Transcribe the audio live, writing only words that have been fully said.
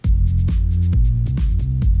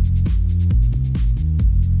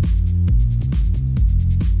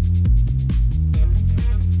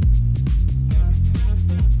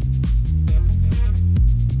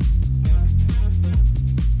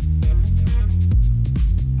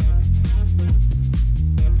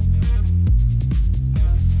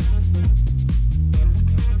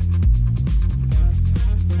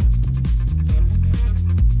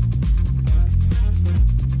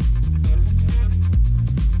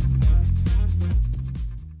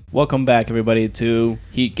Welcome back, everybody, to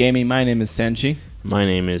Heat Gaming. My name is Senchi. My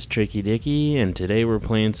name is Tricky Dicky, and today we're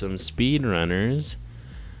playing some speedrunners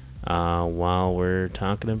while we're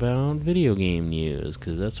talking about video game news,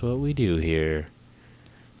 because that's what we do here.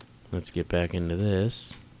 Let's get back into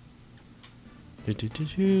this. There's the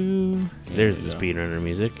speedrunner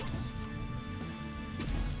music.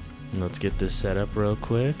 And let's get this set up real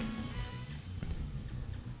quick.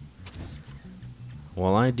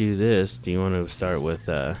 While I do this, do you want to start with,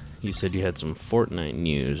 you said you had some Fortnite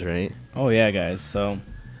news, right? Oh, yeah, guys. So,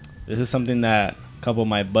 this is something that a couple of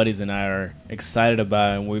my buddies and I are excited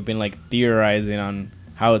about, and we've been, theorizing on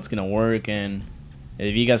how it's going to work. And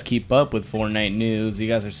if you guys keep up with Fortnite news, you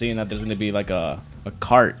guys are seeing that there's going to be, a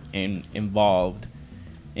cart involved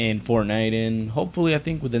in Fortnite. And hopefully, I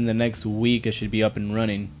think within the next week, it should be up and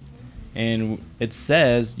running. And it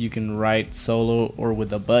says you can ride solo or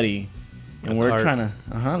with a buddy. And we're trying to,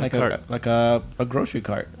 like a grocery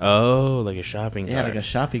cart. Oh, like a shopping cart. Yeah, like a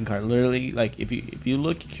shopping cart. Literally, if you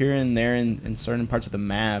look here and there in certain parts of the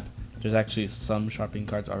map, there's actually some shopping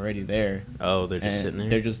carts already there. Oh, they're just sitting there?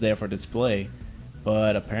 They're just there for display.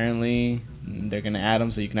 But apparently, they're going to add them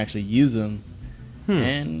so you can actually use them.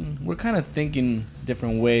 And we're kind of thinking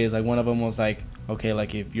different ways. Like, one of them was okay,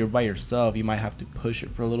 if you're by yourself, you might have to push it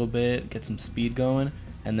for a little bit, get some speed going,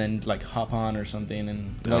 and then, hop on or something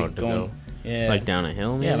and, go. Yeah. Like down a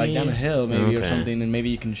hill, maybe? Yeah, like down a hill, maybe, okay. or something, and maybe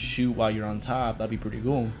you can shoot while you're on top. That'd be pretty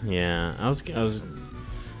cool. Yeah, I was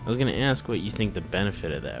gonna ask what you think the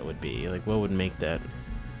benefit of that would be. Like, what would make that?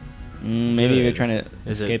 Maybe good? you're trying to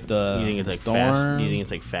escape the you think it's storm. fast? Do you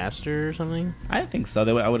think it's faster or something? I think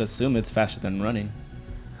so. I would assume it's faster than running.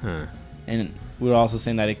 Huh. And we were also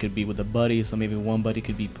saying that it could be with a buddy, so maybe one buddy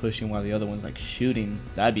could be pushing while the other one's shooting.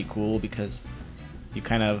 That'd be cool because you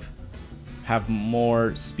kind of have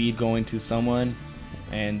more speed going to someone,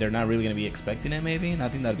 and they're not really going to be expecting it, maybe. And I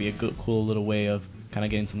think that'd be a good, cool little way of kind of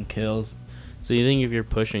getting some kills. So you think if you're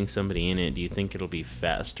pushing somebody in it, do you think it'll be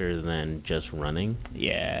faster than just running?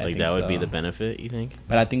 Yeah, I think that would be so. the benefit, you think?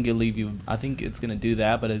 But I think I think it's going to do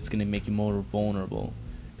that, but it's going to make you more vulnerable.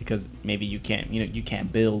 Because maybe you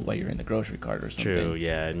can't build while you're in the grocery cart or something. True,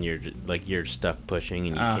 yeah, and you're stuck pushing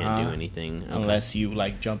and you can't do anything. Okay. Unless you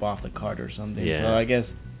jump off the cart or something. Yeah. So I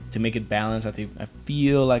guess to make it balanced, I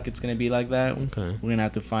feel like it's gonna be like that. Okay. We're gonna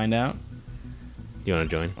have to find out. Do you want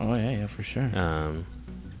to join? Oh yeah, for sure.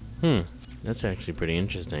 That's actually pretty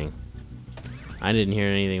interesting. I didn't hear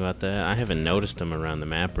anything about that. I haven't noticed them around the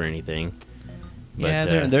map or anything. But,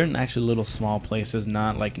 yeah, they're in actually little small places,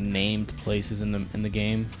 not named places in the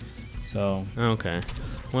game. So. Okay.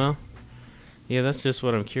 Well, yeah, that's just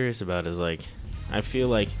what I'm curious about. Is I feel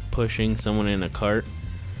like pushing someone in a cart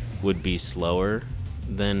would be slower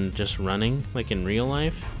than just running, in real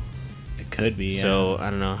life. It could be. So I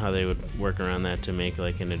don't know how they would work around that to make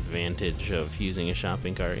an advantage of using a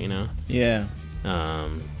shopping cart. Yeah.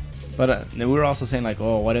 But we were also saying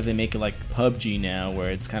what if they make it like PUBG now, where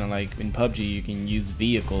it's kind of like in PUBG you can use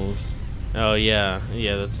vehicles. Oh yeah.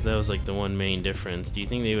 That was the one main difference. Do you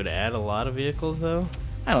think they would add a lot of vehicles though?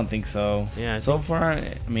 I don't think so. Yeah. So far,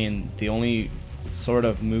 I mean, the only sort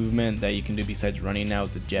of movement that you can do besides running now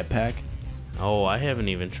is a jetpack. Oh, I haven't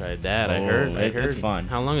even tried that. I Oh, heard it's fun.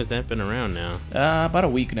 How long has that been around now? About a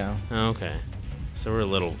week now. Oh, okay. So we're a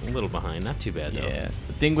little behind. Not too bad though. Yeah.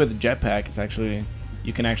 The thing with the jetpack is actually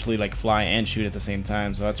you can actually fly and shoot at the same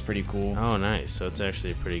time, so that's pretty cool. Oh, nice. So it's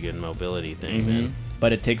actually a pretty good mobility thing then.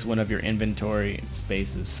 But it takes one of your inventory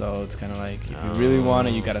spaces, so it's kind of if you really want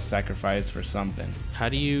it, you gotta sacrifice for something. How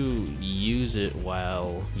do you use it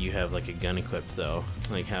while you have a gun equipped though?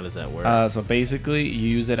 How does that work? So basically, you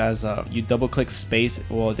use it as you double click space.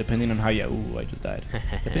 Well, depending on how you I just died.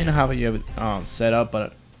 Depending on how you have it set up,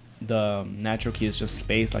 but the natural key is just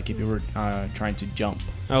space, if you were trying to jump.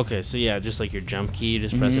 Okay, so yeah, just your jump key, you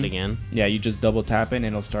just press it again. Yeah, you just double tap it, and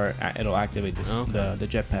it'll activate this the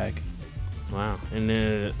jetpack. Wow. And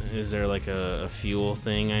is there a fuel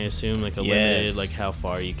thing, I assume? Limited, how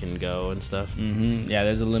far you can go and stuff? Yeah,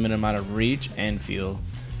 there's a limited amount of reach and fuel.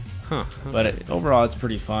 Huh. Okay. But overall, it's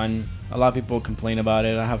pretty fun. A lot of people complain about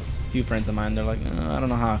it. I have a few friends of mine, they're I don't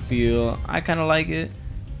know how I feel. I kind of like it,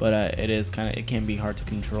 but it can be hard to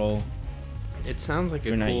control. It sounds like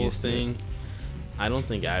a cool thing. I don't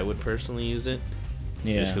think I would personally use it.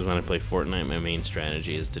 Yeah. Just because when I play Fortnite, my main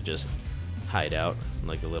strategy is to just hide out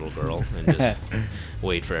like a little girl and just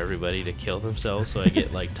wait for everybody to kill themselves so I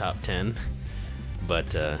get top 10.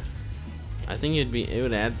 But I think it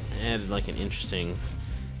would add an interesting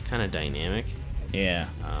kind of dynamic. Yeah.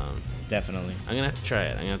 Definitely. I'm gonna have to try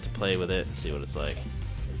it. I'm gonna have to play with it and see what it's like.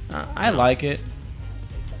 I like it.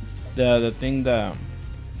 The thing that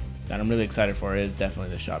that I'm really excited for is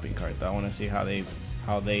definitely the shopping cart. Though I want to see how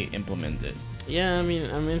they implement it. Yeah, I mean,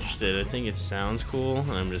 I'm interested. I think it sounds cool.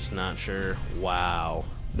 I'm just not sure. Wow.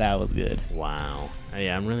 That was good. Wow.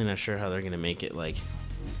 Yeah, I'm really not sure how they're gonna make it like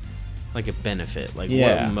a benefit. Like,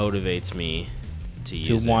 Yeah. what motivates me to use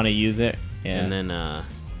To it? want to use it. Yeah. And then I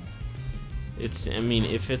mean,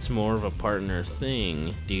 if it's more of a partner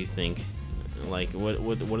thing, do you think, like, what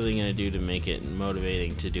are they gonna do to make it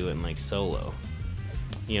motivating to do it in like solo?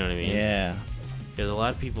 You know what I mean? Yeah. Because a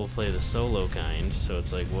lot of people play the solo kind, so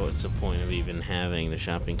it's like, what's the point of even having the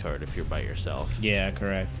shopping cart if you're by yourself? Yeah,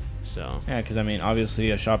 correct. So Yeah, because I mean,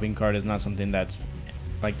 obviously, a shopping cart is not something that's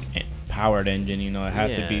like powered engine. You know, it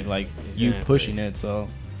has to be Yeah, like you exactly. pushing it. So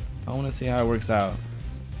I want to see how it works out.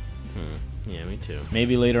 yeah, me too.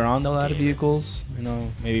 Maybe later on they'll add Damn. vehicles. You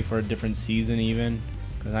know, maybe for a different season even.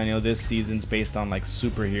 Because I know this season's based on like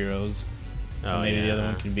superheroes. So Oh, maybe the other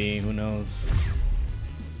yeah. one can be, who knows,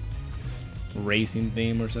 racing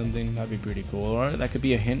theme or something. That'd be pretty cool. Or that could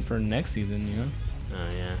be a hint for next season. You know.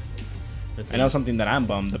 Oh yeah. I know something that I'm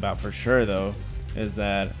bummed about for sure though is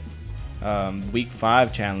that week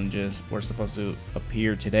 5 challenges were supposed to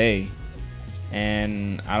appear today,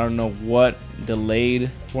 and I don't know what delayed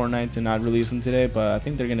Fortnite to not release them today, but I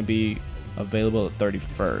think they're gonna be available the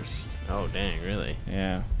 31st. Oh dang, really?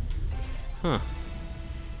 Yeah. Huh.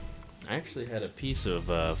 I actually had a piece of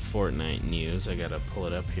Fortnite news. I gotta pull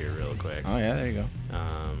it up here real quick. Oh yeah, there you go.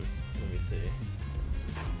 Let me see.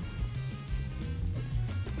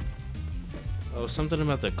 Oh, something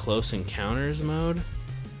about the close encounters mode. heard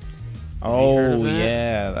Oh of that?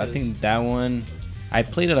 yeah, I 'Cause- think that one. I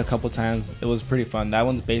played it a couple times. It was pretty fun. That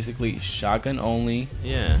one's basically shotgun only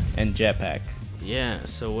Yeah, and jetpack. yeah.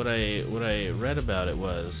 So what I read about it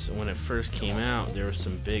was when it first came out, there were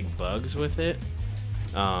some big bugs with it.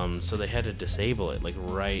 So they had to disable it like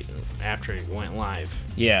right after it went live.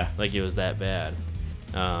 Yeah. Like it was that bad.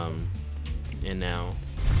 And now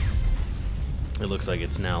it looks like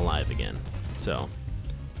it's now live again. So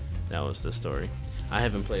that was the story. I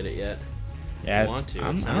haven't played it yet. Yeah. I want to. It I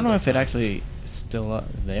don't sounds know like if it fun. actually is still up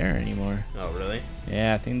there anymore. Oh really?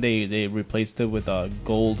 Yeah, I think they replaced it with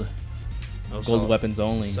gold Oh, gold solid- weapons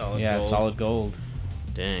only. solid Yeah, gold. solid gold.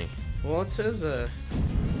 Dang. Well, it says it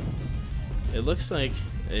looks like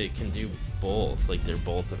it can do both. Like they're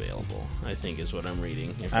both available. I think is what I'm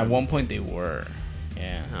reading. If At I'm- one point they were.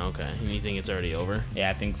 Yeah. Oh, okay. And you think it's already over? Yeah,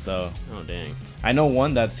 I think so. Oh dang. I know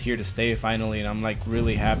one that's here to stay finally, and I'm like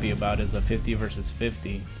really happy about is a 50 versus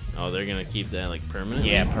 50. Oh, they're gonna keep that like permanent?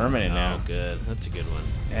 Yeah, permanent Oh, now. good. That's a good one.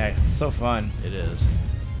 Yeah, it's so fun. It is.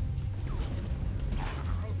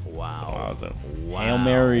 Wow. Wow, it's a Wow. Hail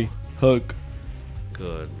Mary hook.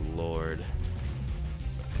 Good lord.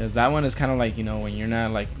 Because that one is kind of like, you know, when you're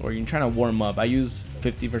not like, or you're trying to warm up. I use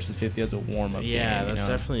 50 versus 50 as a warm up. Yeah, game, that's you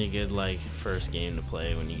know? definitely a good like first game to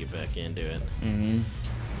play when you get back into it. Mm-hmm.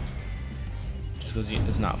 Just because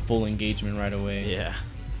it's not full engagement right away. Yeah.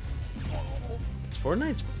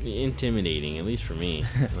 Fortnite's intimidating, at least for me.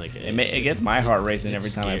 Like It gets my heart racing every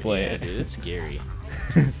it's time I scary. play Yeah, it. dude, it's scary.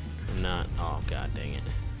 I'm not. Oh god, dang it.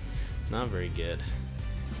 Not very good.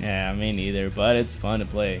 Yeah, me neither, but it's fun to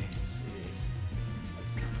play. Let's see.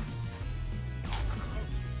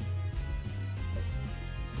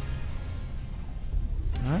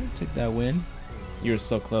 All right, take that win. You were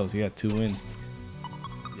so close. You got 2 wins.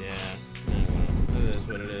 Yeah. Well, it is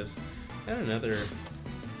what it is. I had another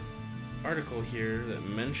article here that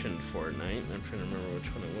mentioned Fortnite. I'm trying to remember which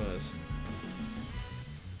one it was.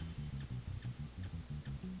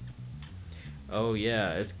 Oh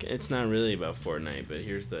yeah, it's not really about Fortnite, but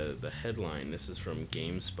here's the headline. This is from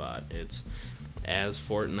GameSpot. It's as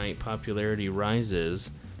Fortnite popularity rises,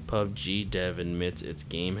 PUBG dev admits its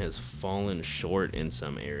game has fallen short in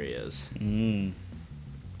some areas. Mm.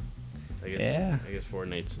 I guess Yeah. I guess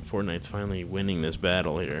Fortnite's finally winning this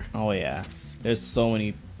battle here. Oh yeah. There's so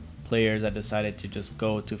many players that decided to just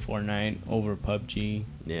go to Fortnite over PUBG.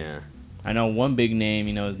 Yeah. I know one big name,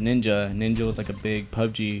 you know, is Ninja. Ninja was like a big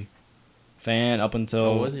PUBG fan up until.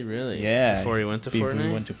 Oh, was he really? Yeah. Before he went to before Fortnite?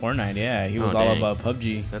 he went to Fortnite, yeah. He was Oh, all dang. about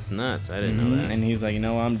PUBG. That's nuts. I didn't know Mhm. that. And he's like, you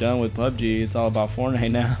know, I'm done with PUBG. It's all about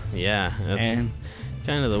Fortnite now. Yeah, that's And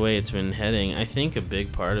kind of the way it's been heading. I think a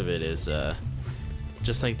big part of it is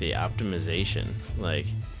just like the optimization. Like,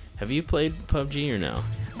 have you played PUBG or no?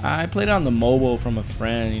 I played it on the mobile from a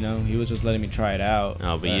friend, you know. He was just letting me try it out.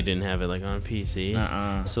 Oh, but you didn't have it like on PC?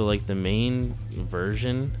 Uh-uh. So like the main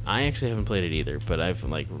version, I actually haven't played it either, but I've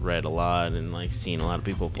like read a lot and like seen a lot of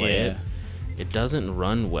people play it. Yeah. It doesn't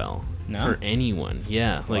run well No? for anyone.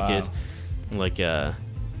 Yeah, like Wow. it like the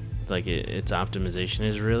like its optimization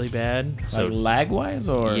is really bad. So like lag wise,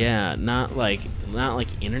 or yeah, not like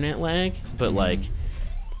internet lag, but like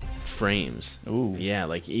frames. Ooh. Yeah,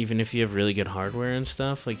 like even if you have really good hardware and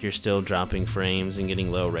stuff, like you're still dropping frames and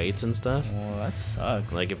getting low rates and stuff. Well, that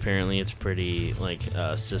sucks. Like apparently it's pretty like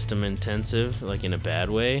system intensive, like in a bad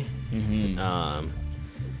way.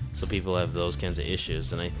 So people have those kinds of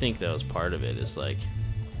issues, and I think that was part of it. Is like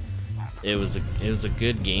it was a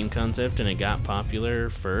good game concept, and it got popular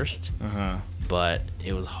first. But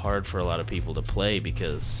it was hard for a lot of people to play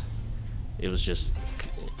because it was just,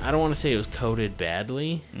 I don't want to say it was coded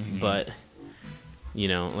badly, but you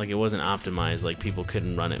know, like it wasn't optimized. Like people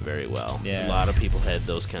couldn't run it very well. Yeah. A lot of people had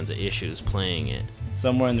those kinds of issues playing it.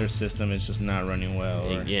 Somewhere in their system it's just not running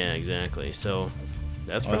well. Or, Yeah, exactly. So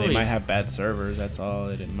that's or probably, they might have bad servers. That's all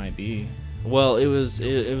it might be. well, it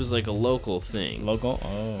was like a local thing. Local?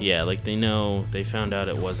 Oh. Yeah, like they found out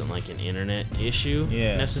it wasn't like an internet issue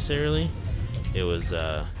necessarily. It was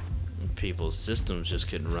people's systems just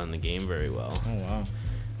couldn't run the game very well. Oh, wow.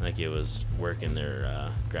 Like it was working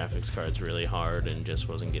their graphics cards really hard and just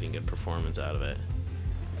wasn't getting good performance out of it.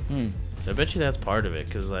 So I bet you that's part of it,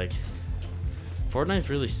 because like Fortnite's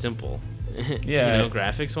really simple. Yeah. You know,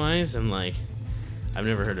 graphics wise, and like I've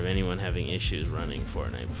never heard of anyone having issues running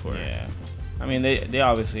Fortnite before. Yeah. I mean, they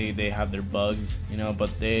obviously they have their bugs, you know,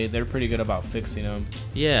 but they're pretty good about fixing them.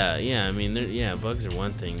 Yeah. I mean, bugs are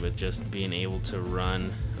one thing, but just being able to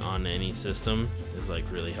run on any system is like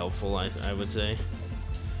really helpful. I would say.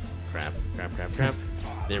 Crap.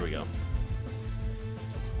 There we go.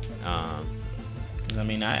 I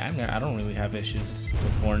mean, I don't really have issues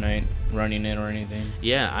with Fortnite running it or anything.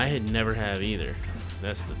 Yeah, I had never have either.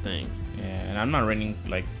 That's the thing. Yeah, and I'm not running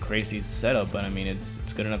like crazy setup, but I mean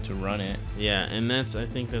it's good enough to run it. Yeah, and I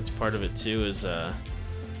think that's part of it too. Is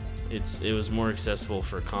it was more accessible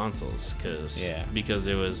for consoles because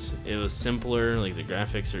it was simpler. Like the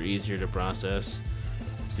graphics are easier to process,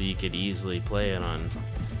 so you could easily play it on,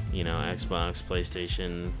 you know, Xbox,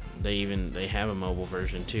 PlayStation. They have a mobile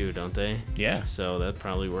version too, don't they? Yeah. So that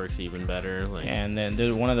probably works even better. Like, and then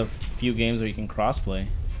there's one of the few games where you can crossplay.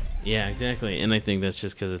 Yeah, exactly. And I think that's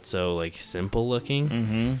just because it's so like simple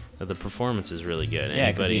looking that the performance is really good.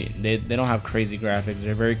 Yeah, because they don't have crazy graphics.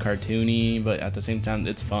 They're very cartoony, but at the same time,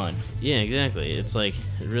 it's fun. Yeah, exactly. It's like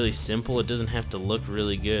really simple. It doesn't have to look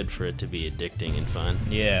really good for it to be addicting and fun.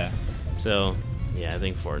 Yeah. So yeah, I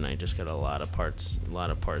think Fortnite just got a lot of parts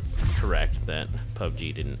correct that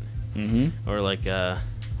PUBG didn't. Or like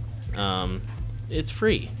it's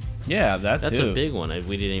free. Yeah, that's a big one.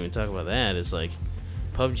 We didn't even talk about that. It's like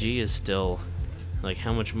PUBG is still like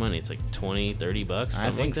how much money? It's like $20-$30.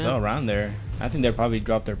 I think so, around there. I think they'll probably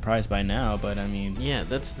drop their price by now, but I mean, yeah,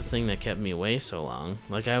 that's the thing that kept me away so long.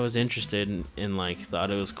 Like I was interested in like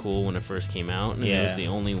thought it was cool when it first came out, and it was the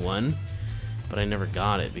only one, but I never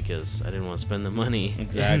got it because I didn't want to spend the money.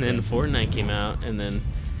 Exactly. And then Fortnite came out, and then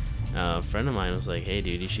a friend of mine was like, "Hey,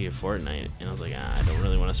 dude, you should get Fortnite." And I was like, "I don't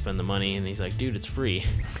really want to spend the money." And he's like, "Dude, it's free."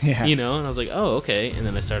 Yeah. You know? And I was like, "Oh, okay." And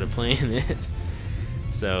then I started playing it.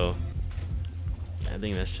 So I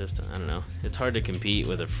think that's just, I don't know. It's hard to compete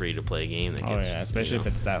with a free-to-play game that gets. Especially if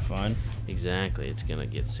it's that fun. Exactly, it's gonna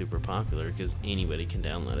get super popular because anybody can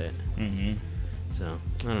download it. So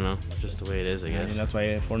I don't know, just the way it is, I guess. I mean, that's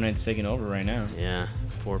why Fortnite's taking over right now. Yeah,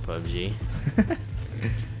 poor PUBG. But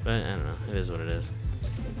I don't know, it is what it is.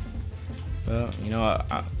 Well, you know,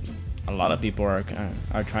 a lot of people are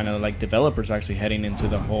trying to, like, developers are actually heading into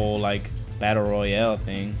the whole like battle royale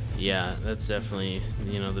thing. Yeah, that's definitely,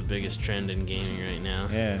 you know, the biggest trend in gaming right now.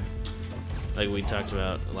 Yeah. Like we talked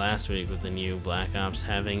about last week with the new Black Ops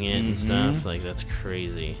having it and stuff. Like that's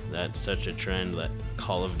crazy. That's such a trend that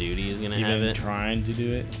Call of Duty is gonna have it. Trying to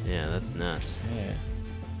do it. Yeah, that's nuts. Yeah.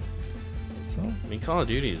 So. I mean, Call of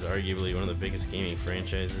Duty is arguably one of the biggest gaming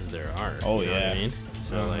franchises there are. Oh, you know yeah. what I mean?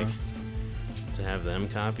 So like, to have them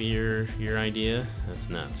copy your idea, that's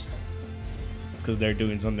nuts. Because they're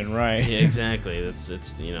doing something right. Yeah, exactly.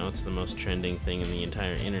 It's you know, it's the most trending thing in the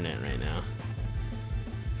entire internet right now.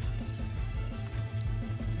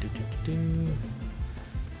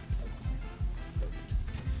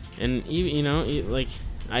 And even, you know, like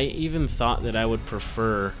I even thought that I would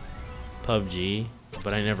prefer PUBG,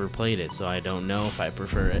 but I never played it, so I don't know if I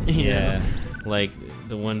prefer it. You know? Like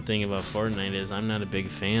the one thing about Fortnite is I'm not a big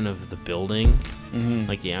fan of the building.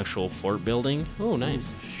 Like the actual fort building. Oh,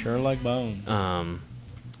 nice. Sure, like bones. I'm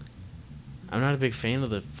not a big fan of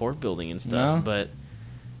the fort building and stuff, but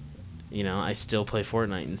you know, I still play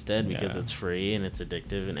Fortnite instead because it's free and it's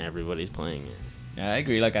addictive and everybody's playing it. Yeah, I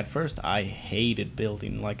agree. Like at first, I hated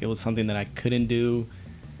building. Like it was something that I couldn't do,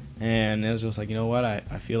 And it was just like, you know what? I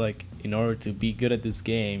feel like in order to be good at this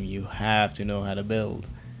game, you have to know how to build.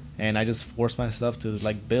 And I just forced myself to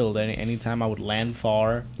like build. Anytime I would land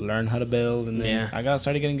far, learn how to build, and then I got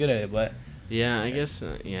started getting good at it. But yeah, I guess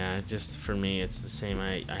just for me, it's the same.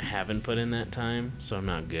 I haven't put in that time, so I'm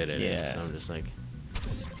not good at it. So I'm just like,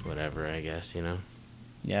 whatever, I guess, you know.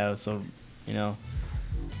 Yeah, so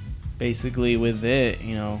basically with it,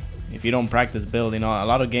 if you don't practice building, a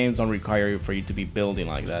lot of games don't require for you to be building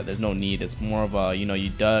like that. There's no need. It's more of a, you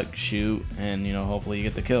duck, shoot, and hopefully you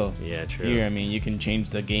get the kill. Yeah, true. Here, I mean, you can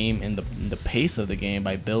change the game and the pace of the game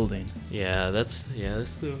by building. Yeah, that's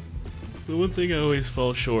the one thing I always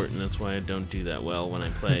fall short, and that's why I don't do that well when I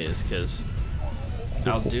play, is because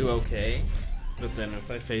I'll do okay, but then if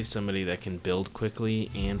I face somebody that can build quickly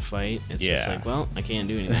and fight, it's just like, well, I can't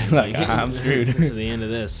do anything. Like, I'm screwed. This is the end of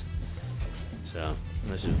this. So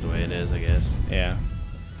that's just the way it is, I guess. Yeah.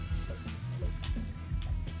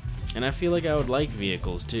 And I feel like I would like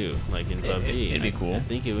vehicles too, like in PUBG. It'd be cool. I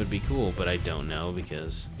think it would be cool, but I don't know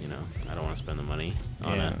because I don't want to spend the money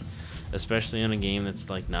on it, especially on a game that's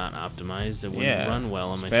like not optimized. It wouldn't run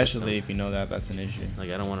well on my system. Especially if you know that's an issue. Like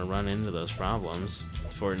I don't want to run into those problems.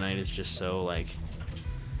 Fortnite is just so like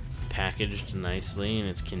packaged nicely and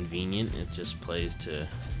it's convenient. It just plays to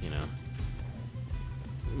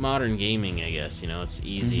modern gaming, I guess. It's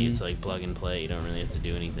easy. It's like plug and play. You don't really have to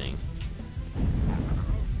do anything.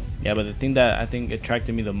 Yeah, but the thing that I think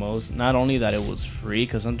attracted me the most, not only that it was free,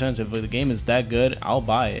 because sometimes if the game is that good, I'll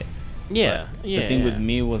buy it. Yeah, but the thing with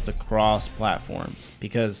me was the cross-platform,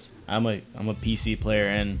 because I'm a PC player,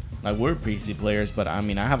 and like we're PC players, but I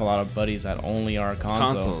mean I have a lot of buddies that only are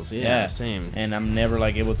consoles. Yeah, same. And I'm never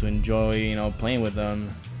like able to enjoy playing with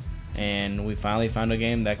them, and we finally found a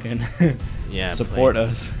game that can support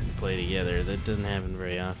us. Play together. That doesn't happen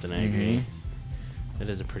very often. I agree. That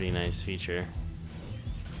is a pretty nice feature.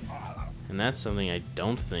 And that's something I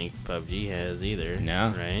don't think PUBG has either.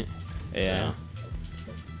 No. Right? Yeah. So,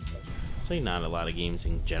 it's like not a lot of games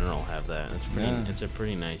in general have that. It's a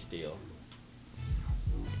pretty nice deal.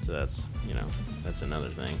 So that's that's another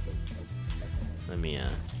thing. Let me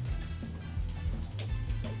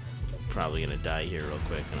probably gonna die here real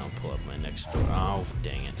quick and I'll pull up my next story. Oh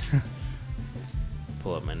dang it.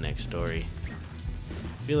 Pull up my next story.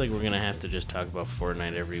 I feel like we're gonna have to just talk about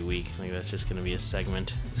Fortnite every week. Like that's just gonna be a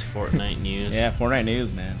segment. It's Fortnite news. Yeah, Fortnite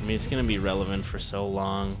news, man. I mean, it's gonna be relevant for so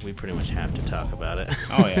long. We pretty much have to talk about it.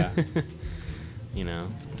 Oh yeah.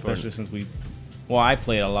 Especially since I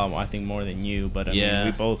play it a lot. I think more than you, but I mean,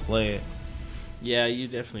 we both play it. Yeah, you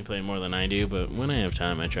definitely play more than I do. But when I have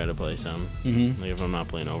time, I try to play some. Like if I'm not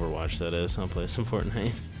playing Overwatch, that is, I'll play some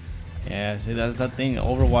Fortnite. Yeah, see, that's the thing.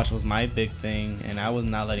 Overwatch was my big thing, and I was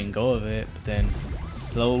not letting go of it. But then,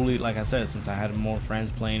 slowly, like I said, since I had more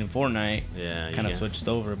friends playing in Fortnite, kind of switched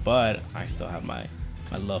over. But I still have my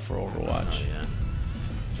love for Overwatch. Oh, yeah.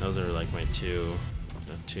 Those are like the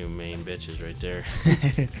two main bitches right there.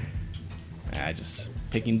 I just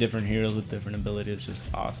picking different heroes with different abilities is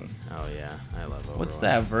just awesome. Oh yeah, I love Overwatch. What's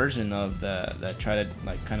that version of that try to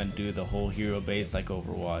like kind of do the whole hero base like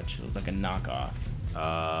Overwatch? It was like a knockoff.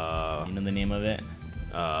 You know the name of it?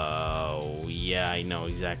 Yeah, I know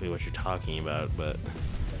exactly what you're talking about, but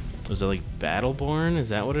was it like Battleborn? Is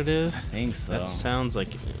that what it is? I think so. That sounds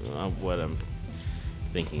like what I'm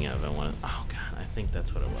thinking of. Oh god, I think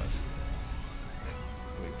that's what it was.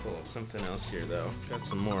 Let me pull up something else here though. Got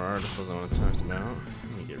some more articles I want to talk about.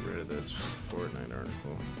 Let me get rid of this Fortnite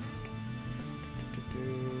article.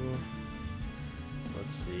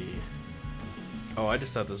 Let's see. Oh, I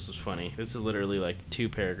just thought this was funny. This is literally like 2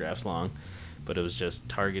 paragraphs long, but it was just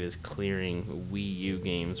Target is clearing Wii U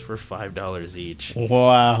games for $5 each.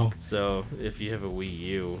 Wow. So if you have a Wii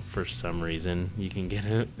U for some reason, you can get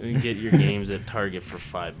your games at Target for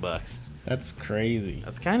 $5. That's crazy.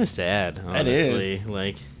 That's kind of sad, honestly. That is.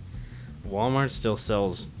 Like Walmart still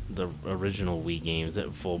sells the original Wii games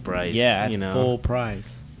at full price. Yeah, at full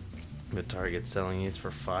price. But Target's selling these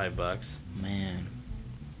for $5. Man.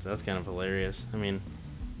 So that's kind of hilarious. I mean,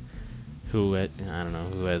 I don't know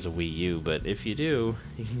who has a Wii U, but if you do,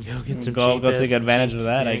 you can go get some go take advantage of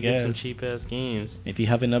that, I guess. Get some cheap ass games. If you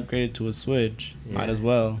haven't upgraded to a Switch, might as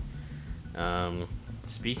well.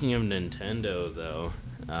 Speaking of Nintendo, though,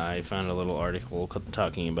 I found a little article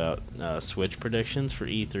talking about Switch predictions for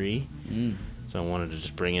E3. So I wanted to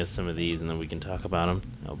just bring in some of these, and then we can talk about them.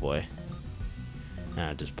 Oh boy.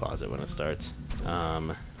 Just pause it when it starts.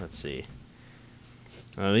 Let's see.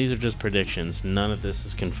 These are just predictions. None of this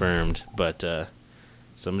is confirmed, but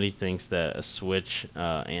somebody thinks that a Switch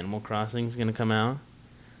Animal Crossing is going to come out,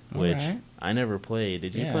 which I never played.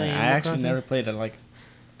 Did you play Animal Crossing? I actually never played it. Like,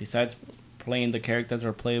 besides playing the characters that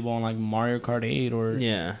are playable on like Mario Kart 8 or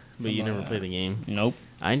Yeah, but you something never like played that. the game. Nope.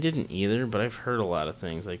 I didn't either, but I've heard a lot of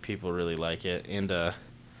things. Like, people really like it. And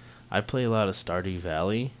I play a lot of Stardew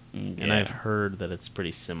Valley, and Yeah. I've heard that it's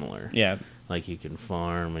pretty similar. Yeah. Like, you can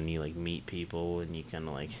farm, and you, like, meet people, and you kind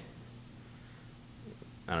of, like,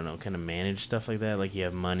 I don't know, kind of manage stuff like that. Like, you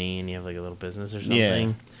have money, and you have, like, a little business or something.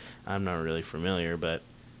 Yeah. I'm not really familiar, but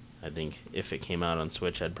I think if it came out on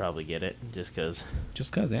Switch, I'd probably get it, just because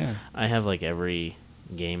Just cause, yeah. I have, like, every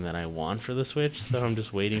game that I want for the Switch, so I'm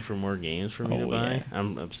just waiting for more games for me to Oh, buy. yeah.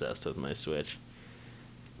 I'm obsessed with my Switch.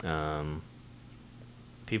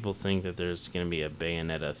 People think that there's going to be a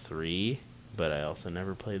Bayonetta 3, but I also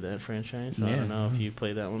never played that franchise, so I Yeah. don't know if you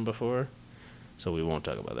played that one before. So we won't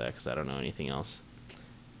talk about that because I don't know anything else.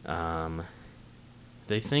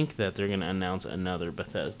 They think that they're going to announce another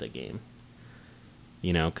Bethesda game.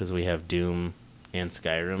 You know, because we have Doom and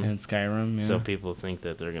Skyrim. And Skyrim, yeah. So people think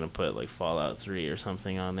that they're going to put, like, Fallout 3 or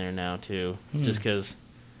something on there now, too. Hmm. Just because,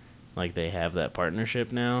 like, they have that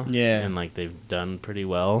partnership now. Yeah. And, like, they've done pretty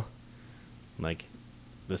well. Like,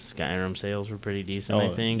 the Skyrim sales were pretty decent,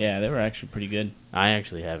 I think. Yeah, they were actually pretty good. I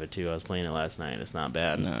actually have it, too. I was playing it last night. It's not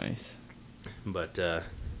bad. Nice. But,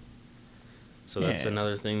 so that's Yeah.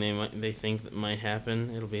 another thing they think that might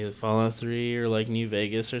happen. It'll be the Fallout 3 or, like, New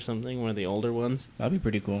Vegas or something, one of the older ones. That'd be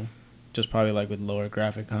pretty cool. Just probably like with lower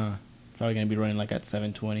graphic, huh? Probably gonna be running like at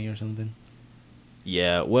 720 or something.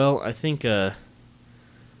 Yeah, well, I think, I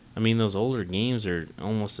mean, those older games are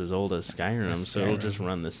almost as old as Skyrim, As so it'll Skyrim. just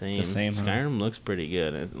run the same. Huh? Skyrim looks pretty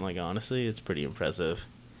good. Like, honestly, it's pretty impressive.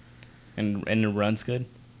 And it runs good.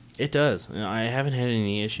 It does. You know, I haven't had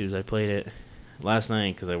any issues. I played it last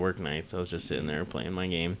night because I work nights. I was just sitting there playing my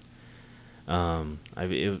game.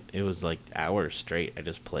 It was like hours straight. I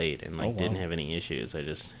just played and, like, Oh, wow. didn't have any issues. I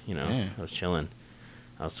just, Yeah. I was chilling.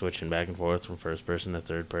 I was switching back and forth from first person to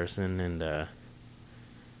third person, and yeah,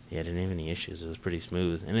 I didn't have any issues. It was pretty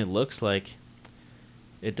smooth, and it looks like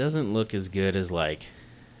it doesn't look as good as, like,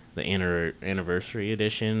 the anniversary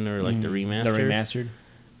edition or, like, the remaster. The remastered.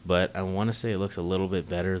 But I want to say it looks a little bit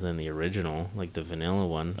better than the original, like the vanilla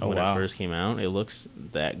one. Oh, when wow. it first came out, it looks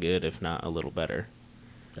that good, if not a little better.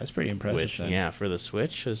 That's pretty impressive. Which, then. yeah, for the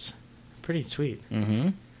Switch is pretty sweet. Mm-hmm.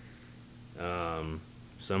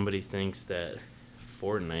 Somebody thinks that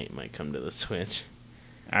Fortnite might come to the Switch.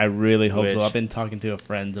 I really hope so. Which- I've been talking to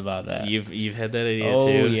friends about that. You've had that idea Oh,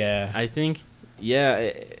 too? yeah. I think,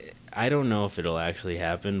 yeah, I don't know if it'll actually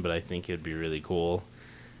happen, but I think it'd be really cool.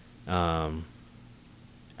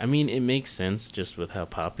 I mean, it makes sense just with how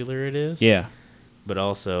popular it is. Yeah. But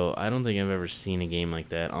also, I don't think I've ever seen a game like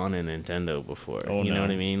that on a Nintendo before. Oh, You know no.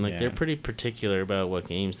 what I mean? Like, Yeah. they're pretty particular about what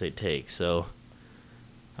games they take, so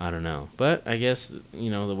I don't know. But I guess,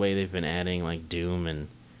 the way they've been adding, like, Doom and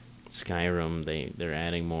Skyrim, they're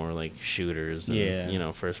adding more, like, shooters and,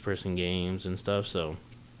 Yeah. first-person games and stuff, so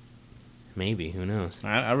maybe, who knows?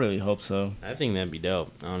 I really hope so. I think that'd be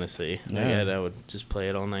dope, honestly. Yeah. I would just play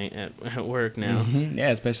it all night at work now. Mhm.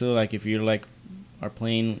 Yeah, especially like if you're like are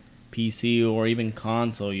playing PC or even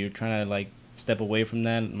console, you're trying to like step away from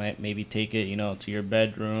that, might maybe take it, to your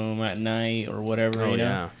bedroom at night or whatever. Oh, you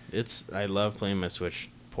know? yeah. I love playing my Switch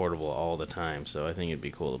portable all the time, so I think it'd be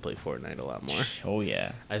cool to play Fortnite a lot more. Oh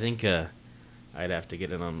yeah. I think I'd have to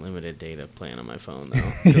get an unlimited data plan on my phone,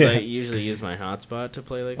 though. Because I usually use my hotspot to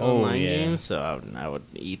play, like, online yeah. games, so I would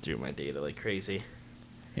eat through my data like crazy.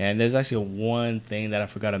 Yeah, and there's actually one thing that I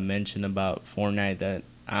forgot to mention about Fortnite that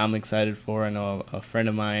I'm excited for. I know a friend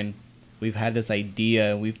of mine, we've had this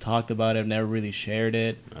idea, we've talked about it, never really shared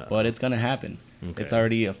it, but it's going to happen. Okay. It's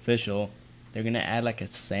already official. They're going to add like a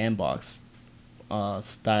sandbox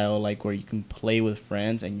style, like where you can play with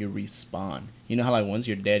friends and you respawn. You know how like once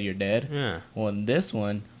you're dead, you're dead? Yeah. Well, in this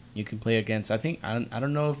one, you can play against, I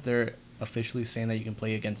don't know if they're officially saying that you can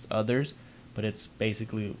play against others, but it's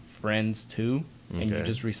basically friends too, and you Okay.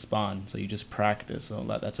 just respawn. So you just practice. So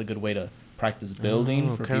that's a good way to practice building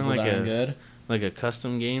Oh, for kinda people like that are a good. Like a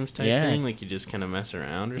custom games type Yeah. thing? Like you just kind of mess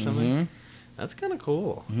around or something? Mhm. That's kind of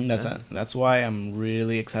cool. Mhm, that's why I'm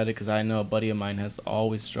really excited, because I know a buddy of mine has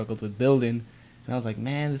always struggled with building, and I was like,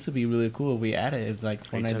 man, this would be really cool if we added it, if like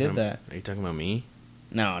Are you Fortnite talking did that. Are you talking about me?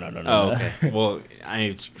 No. Oh, okay. Well,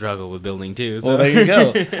 I struggle with building too. So. Well, there you go.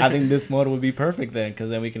 I think this mode would be perfect then, because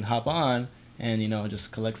then we can hop on and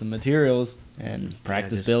just collect some materials and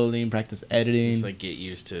practice just- building, practice editing. Just like get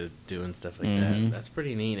used to doing stuff like Mhm. that. That's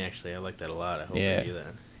pretty neat, actually. I like that a lot. I hope Yeah. they do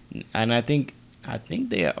that. And I think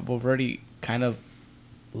they have already kind of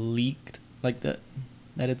leaked like that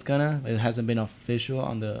it's gonna. It hasn't been official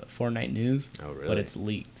on the Fortnite news, Oh, really? but it's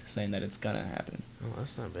leaked saying that it's gonna happen. Oh,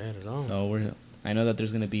 that's not bad at all. So I know that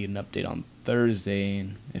there's gonna be an update on Thursday,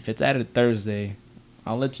 and if it's added Thursday,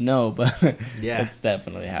 I'll let you know. But Yeah. it's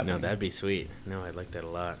definitely happening. No, that'd be sweet. No, I'd like that a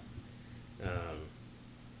lot.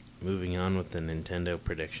 Moving on with the Nintendo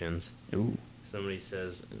predictions. Ooh. Somebody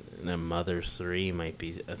says the Mother 3 might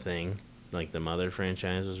be a thing. Like the Mother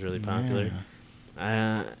franchise was really popular.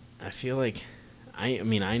 Yeah. I feel like I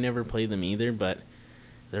mean I never played them either, but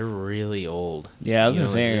they're really old. Yeah, I was You gonna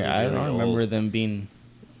know, say like, they're I really don't remember old. them being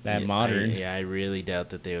that Yeah, modern. I really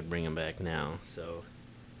doubt that they would bring them back now. So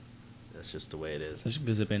that's just the way it is. Especially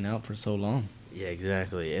because they've been out for so long. Yeah,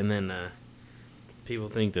 exactly. And then people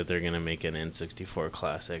think that they're gonna make an N64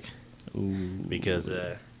 classic Ooh. because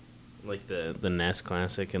like the NES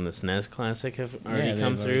classic and the SNES classic have Yeah, already they've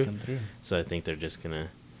come already through. come through. So I think they're just gonna.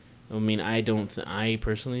 I mean, I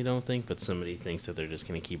personally don't think, but somebody thinks that they're just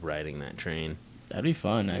gonna keep riding that train. That'd be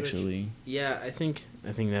fun, Which- actually. Yeah, I think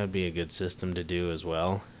that would be a good system to do as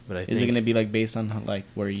well. But I Is think it gonna be like based on like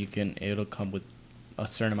where it'll come with a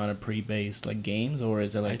certain amount of pre-based like games, or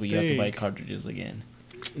is it like I where you have to buy think- cartridges again?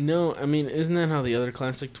 no. I mean, isn't that how the other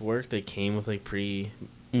classics work? They came with like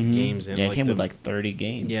games in. Yeah, it like came the, with like 30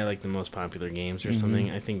 games. yeah, like the most popular games or Mhm.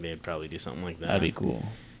 something. I think they'd probably do something like that. that'd be cool.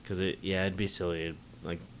 Because it'd be silly to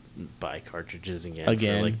like buy cartridges again,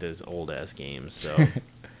 Again. for like those old ass games. So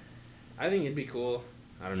I think it'd be cool.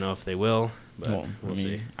 I don't know if they will, but Well, we'll I mean,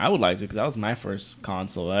 see. I would like to because that was my first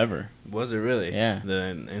console ever. Was it really? Yeah.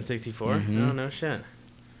 The N64? Mhm. No, no shit.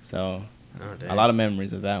 So Oh, dang. a lot of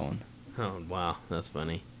memories of that one. Oh, wow. That's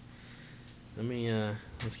funny. Let me,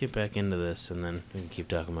 let's get back into this and then we can keep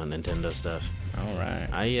talking about Nintendo stuff. All right.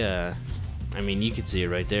 I mean, you could see it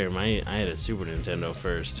right there. I had a Super Nintendo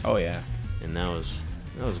first, Oh yeah. and that was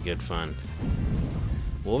good fun.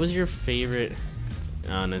 What was your favorite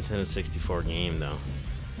Nintendo 64 game, though?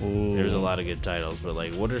 Ooh. There's a lot of good titles, but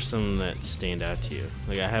like, what are some that stand out to you?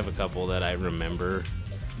 Like, I have a couple that I remember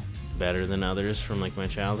better than others from like my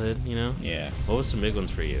childhood. You know? Yeah. What was some big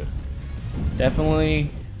ones for you? Definitely.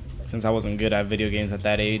 Since I wasn't good at video games at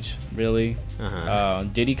that age, really. Uh-huh.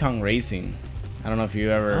 Diddy Kong Racing. I don't know if you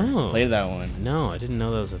ever played that one. No, I didn't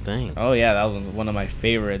know that was a thing. Oh yeah, that was one of my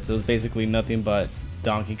favorites. It was basically nothing but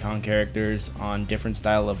Donkey Kong characters on different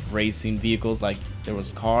style of racing vehicles. Like there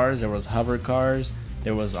was cars, there was hover cars,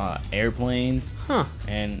 there was airplanes, Huh.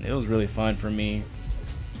 and it was really fun for me.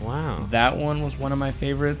 Wow. That one was one of my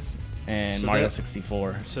favorites, and So Mario that-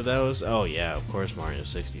 64. So that was, oh yeah, of course, Mario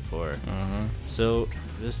 64. Uh-huh. So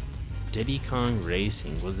this Diddy Kong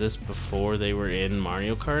Racing, was this before they were in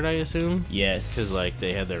Mario Kart, I assume? Yes. Because like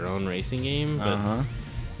they had their own racing game, but Uh-huh.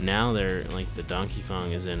 now they're like the Donkey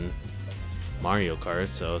Kong is in Mario Kart,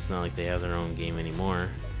 so it's not like they have their own game anymore.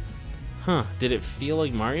 Huh? Did it feel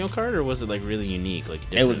like Mario Kart, or was it like really unique? Like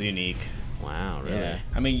It was different? unique. Wow, really? Yeah.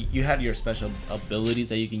 I mean, you had your special abilities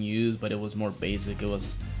that you can use, but it was more basic. It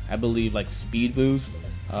was, I believe, like speed boost,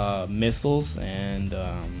 missiles, and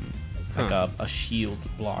like Huh. a shield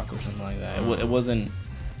block or something like that. Oh. It wasn't.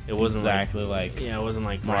 It wasn't exactly like. Yeah, it wasn't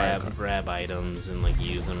like Mario grab Kart. grab items and like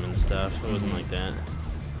use them and stuff. It wasn't Mhm. like that.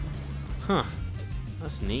 Huh?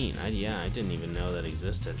 That's neat. I didn't even know that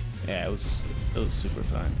existed. Yeah, it was super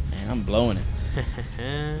fun. Man, I'm blowing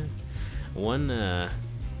it.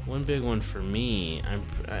 One big one for me.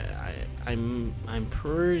 I'm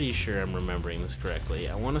pretty sure I'm remembering this correctly.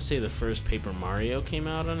 I want to say the first Paper Mario came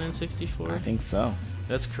out on N64. I think so.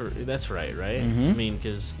 That's right, right? Mhm. I mean,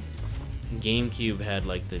 because GameCube had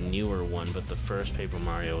like the newer one, but the first Paper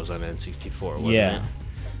Mario was on N64, wasn't Yeah. it?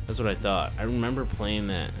 That's what I thought. I remember playing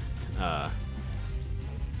that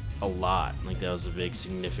a lot. Like that was a big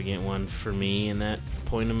significant one for me in that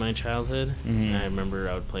point of my childhood. Mhm. And I remember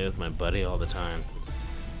I would play with my buddy all the time,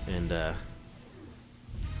 and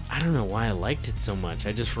I don't know why I liked it so much.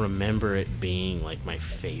 I just remember it being like my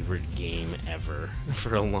favorite game ever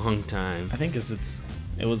for a long time. I think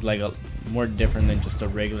it was like a more different than just a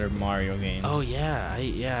regular Mario game. Oh yeah,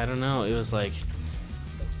 I don't know. It was like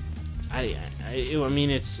I mean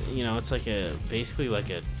it's it's like basically like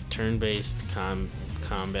a turn-based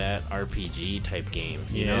combat RPG type game.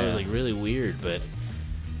 You know, it was Yeah. like really weird, but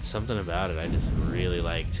something about it I just really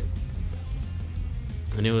liked.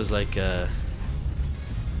 And it was like I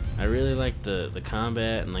really liked the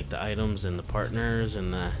combat and like the items and the partners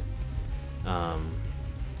and the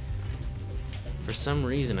for some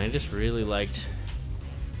reason I just really liked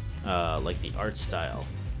like the art style.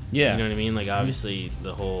 Yeah. You know what I mean? Like obviously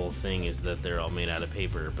the whole thing is that they're all made out of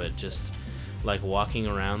paper, but just like walking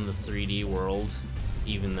around the 3D world,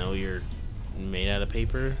 even though you're made out of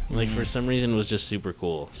paper, like for some reason was just super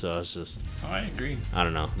cool. So I was just, Oh, I agree. I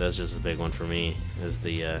don't know, that's just a big one for me, is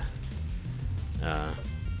the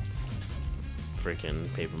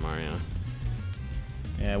freaking Paper Mario.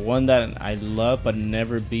 Yeah, one that I love but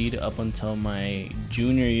never beat up until my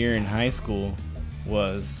junior year in high school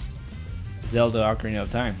was Zelda Ocarina of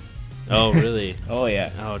Time. Oh, really? Oh,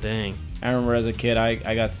 yeah. Oh, dang. I remember as a kid, I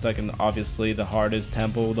got stuck in, obviously, the hardest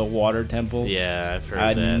temple, the water temple. Yeah, I've heard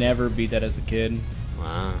I that. never beat that as a kid.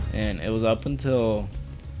 Wow. And it was up until,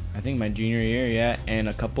 I think, my junior year, yeah, and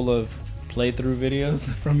a couple of playthrough videos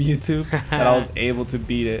from YouTube that I was able to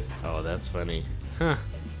beat it. Oh, that's funny. Huh.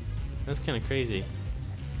 That's kind of crazy.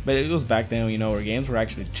 But it was back then, where games were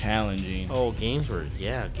actually challenging. Oh, games were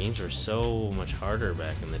so much harder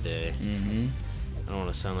back in the day. Mm-hmm. I don't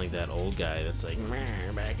want to sound like that old guy that's like,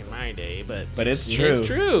 "Meh, back in my day," but it's yeah, true. It's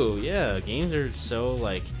true. Yeah, games are so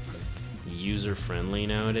like user friendly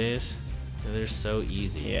nowadays. They're so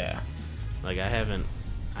easy. Yeah. Like I haven't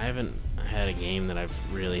had a game that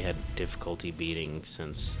I've really had difficulty beating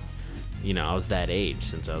since, I was that age,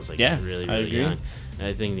 since I was like really young. And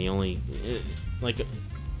I think the only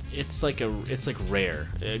it's like rare.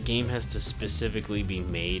 A game has to specifically be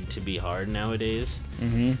made to be hard nowadays.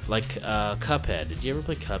 Mm-hmm. Like Cuphead. Did you ever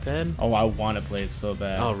play Cuphead? Oh, I want to play it so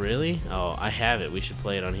bad. Oh, really? Oh, I have it. We should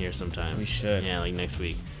play it on here sometime. We should. Yeah, like next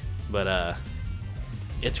week. But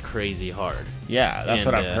it's crazy hard. Yeah, that's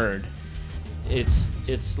what I've heard.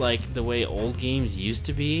 It's like the way old games used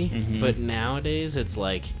to be, but nowadays it's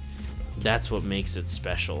like that's what makes it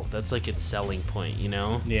special. That's like its selling point,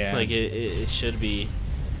 Yeah. Like it should be,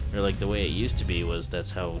 or like the way it used to be was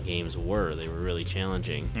that's how games were. They were really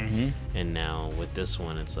challenging. Mm-hmm. And now with this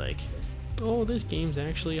one, it's like, oh, this game's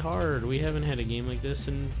actually hard. We haven't had a game like this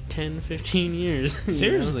in 10, 15 years.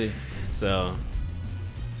 Seriously. So,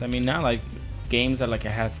 I mean, not like games that like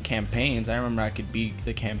have campaigns. I remember I could beat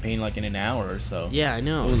the campaign like in an hour or so. yeah, I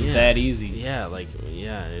know. It was yeah. that easy. Yeah,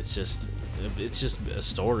 it's just a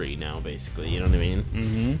story now, basically. You know what I mean?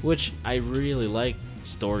 Mm-hmm. Which I really like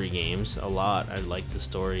story games a lot. I like the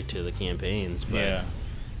story to the campaigns, but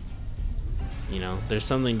Yeah. There's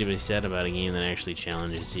something to be said about a game that actually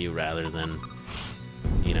challenges you rather than,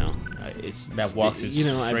 it's That walks you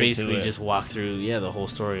I straight basically to it. just walk through the whole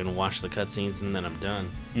story and watch the cutscenes and then I'm done.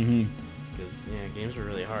 Mm-hmm. Because games are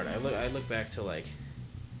really hard. I look back to like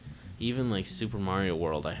even like Super Mario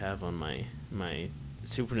World I have on my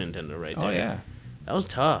Super Nintendo right there. Oh yeah. That was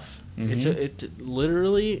tough. Mhm. It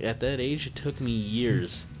literally at that age it took me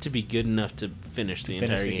years to be good enough to finish the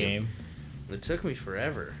entire game. It took me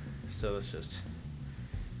forever. So it's just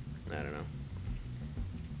I don't know.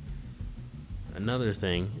 Another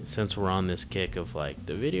thing, since we're on this kick of like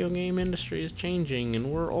the video game industry is changing and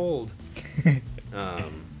we're old.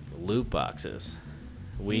 Loot boxes.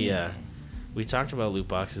 We talked about loot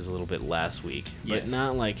boxes a little bit last week, but Yes.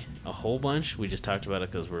 not like a whole bunch. We just talked about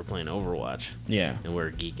it because we were playing Overwatch Yeah. and we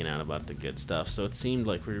are geeking out about the good stuff. So it seemed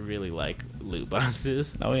like we really like loot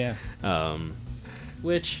boxes, Oh yeah.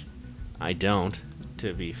 which I don't,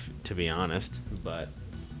 to be honest. But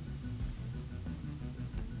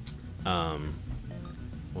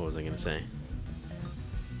what was I gonna say?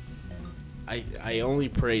 I only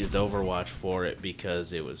praised Overwatch for it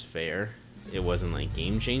because it was fair. It wasn't like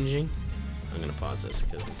game changing. I'm gonna pause this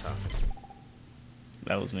because I'm talking.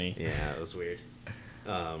 That was me. Yeah, that was weird.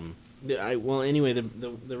 Anyway,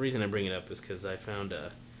 the reason I bring it up is because I found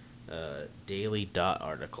a Daily Dot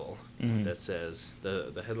article that says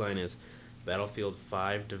the headline is Battlefield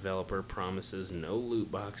 5 developer promises no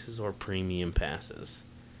loot boxes or premium passes,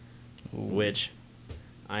 which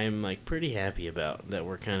I am like pretty happy about that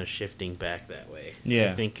we're kind of shifting back that way.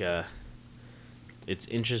 Yeah. I think it's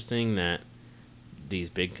interesting that these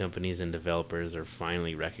big companies and developers are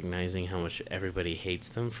finally recognizing how much everybody hates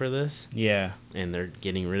them for this, Yeah. and they're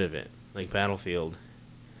getting rid of it. Like Battlefield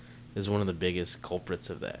is one of the biggest culprits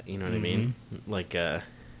of that. You know what I mean? Like,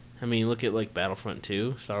 look at like Battlefront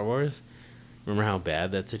 2, Star Wars. Remember how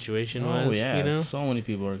bad that situation was? Oh yeah. You know? So many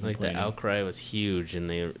people are Like complaining. the outcry was huge, and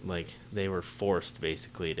they were forced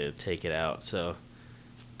basically to take it out. So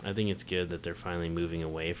I think it's good that they're finally moving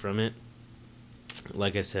away from it.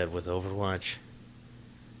 Like I said with Overwatch,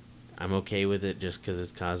 I'm okay with it just because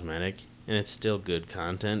it's cosmetic and it's still good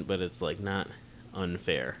content, but it's like not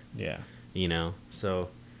unfair, Yeah. So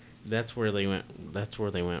that's where they went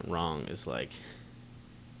wrong. Is like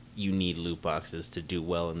you need loot boxes to do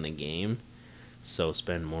well in the game, so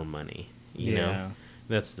spend more money. You know,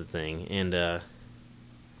 that's the thing. And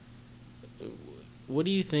what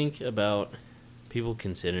do you think about people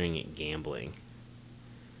considering it gambling?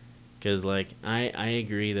 Because, like, I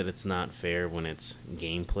agree that it's not fair when it's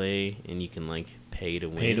gameplay and you can, like, pay to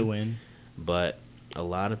win. Pay to win. But a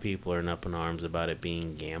lot of people are up in arms about it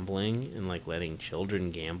being gambling and, like, letting children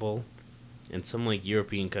gamble. And some, like,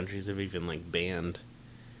 European countries have even, like, banned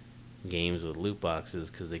games with loot boxes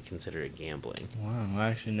because they consider it gambling. Wow, I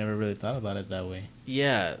actually never really thought about it that way.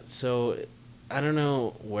 Yeah, so I don't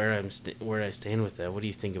know where where I stand with that. What do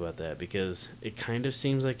you think about that? Because it kind of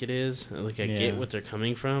seems like it is. Like I get what they're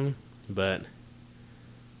coming from, but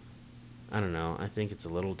I don't know. I think it's a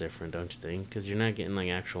little different, don't you think? Because you're not getting like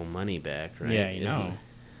actual money back, right? Yeah, you know.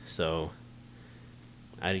 So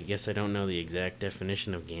I guess I don't know the exact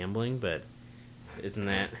definition of gambling, but isn't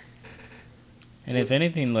that? And if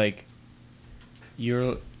anything, like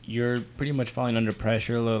you're pretty much falling under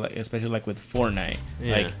pressure, like, especially like with Fortnite.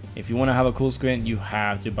 Yeah. Like if you want to have a cool skin, you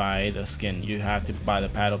have to buy the skin. You have to buy the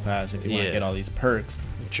battle pass if you want to get all these perks.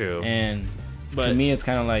 True. And to me, it's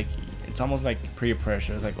kind of like it's almost like peer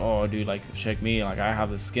pressure. It's like, oh, dude, like check me, like I have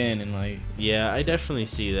the skin, and like. Yeah, I definitely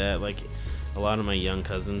see that. Like a lot of my young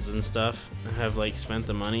cousins and stuff have like spent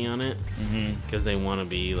the money on it because they want to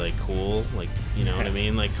be like cool, like you know what I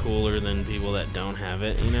mean, like cooler than people that don't have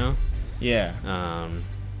it, you know. Yeah.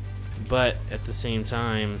 But at the same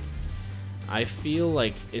time, I feel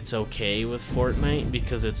like it's okay with Fortnite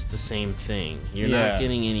because it's the same thing. You're not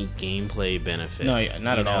getting any gameplay benefit. No,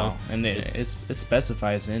 not at all. And it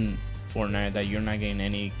specifies in Fortnite that you're not getting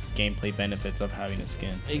any gameplay benefits of having a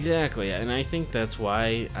skin. Exactly, and I think that's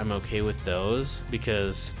why I'm okay with those,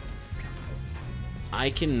 because I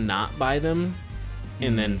can not buy them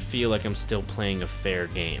and then feel like I'm still playing a fair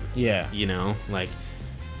game. Yeah. You know, like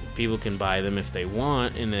people can buy them if they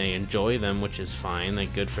want and they enjoy them, which is fine,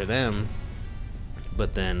 like good for them.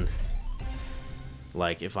 But then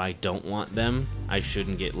like if I don't want them, I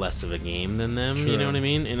shouldn't get less of a game than them. True. You know what I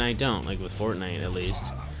mean? And I don't, like with Fortnite at least,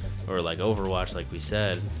 or like Overwatch, like we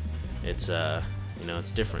said, it's you know,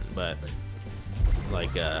 it's different. But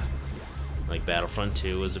like Battlefront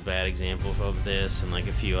 2 was a bad example of this, and like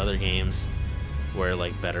a few other games where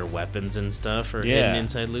like better weapons and stuff are hidden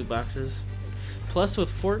inside loot boxes. Plus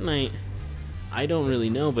with Fortnite, I don't really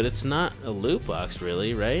know, but it's not a loot box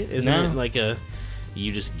really, right? Isn't it like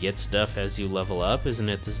you just get stuff as you level up? Isn't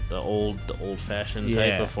it the old-fashioned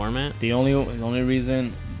type of format? The only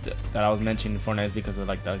reason that I was mentioning Fortnite is because of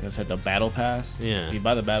like I said, the battle pass. Yeah. If you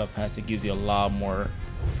buy the battle pass, it gives you a lot more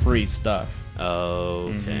free stuff.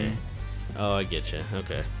 Oh, okay. Oh, I get you.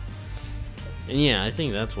 Okay. And yeah, I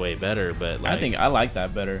think that's way better, but like, I think I like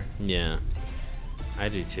that better. Yeah, I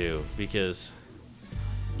do too, because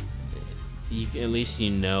at least you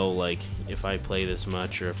know, like, if I play this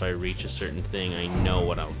much or if I reach a certain thing, I know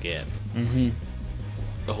what I'll get.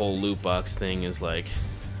 The whole loot box thing is like,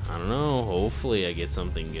 I don't know, hopefully I get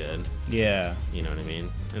something good. Yeah. You know what I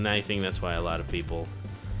mean? And I think that's why a lot of people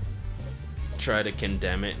try to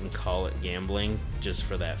condemn it and call it gambling just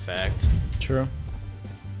for that fact. True.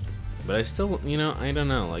 But I still, you know, I don't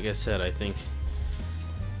know. Like I said, I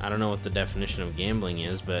don't know what the definition of gambling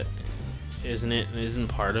is, but isn't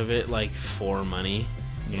part of it like for money?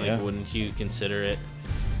 Yeah. Like, wouldn't you consider it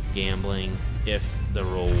gambling if the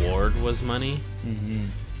reward was money?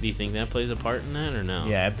 Do you think that plays a part in that or no?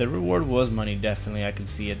 Yeah, if the reward was money, definitely I could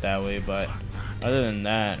see it that way. But other than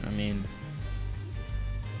that, I mean,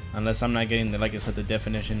 unless I'm not getting like I said, the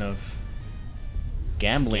definition of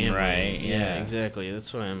gambling right? Yeah, exactly.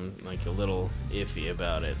 That's why I'm like a little iffy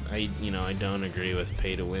about it. I don't agree with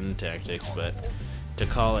pay to win tactics, but to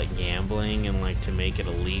call it gambling and like to make it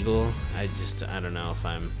illegal, I don't know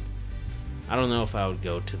if I would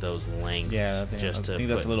go to those lengths. Yeah, I think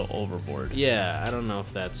that's a little overboard. Yeah, I don't know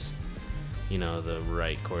if that's the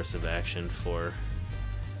right course of action for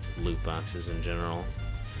loot boxes in general.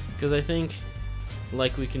 Because I think,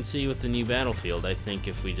 like we can see with the new Battlefield, I think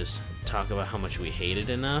if we just talk about how much we hate it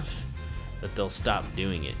enough, that they'll stop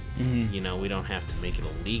doing it. We don't have to make it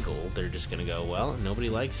illegal. They're just going to go, well, nobody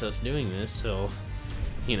likes us doing this, so,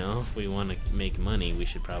 if we want to make money, we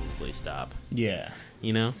should probably stop. Yeah.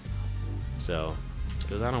 So,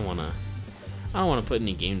 because I don't want to put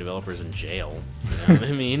any game developers in jail. You know what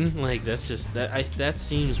I mean? Like, that's just, that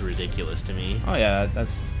seems ridiculous to me. Oh, yeah,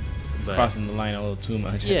 that's crossing the line a little too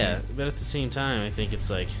much. Yeah, but at the same time, I think it's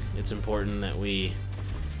like, it's important that we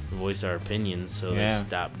voice our opinions so they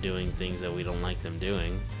stop doing things that we don't like them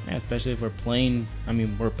doing. Yeah, especially if we're paying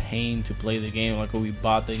to play the game, like when we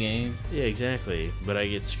bought the game. Yeah, exactly. But I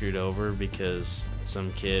get screwed over because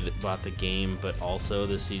some kid bought the game, but also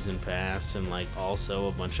the season pass and like also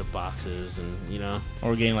a bunch of boxes, and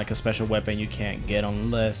or getting like a special weapon you can't get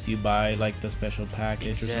unless you buy like the special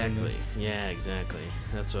package. Exactly. Or something. Yeah, exactly.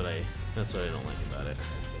 That's what I don't like about it.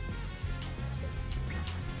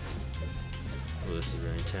 Oh, this is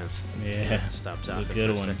very intense. Yeah. Stop talking for good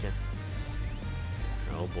a one. second.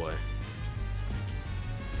 Oh boy.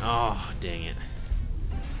 Oh, dang it.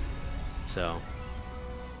 So,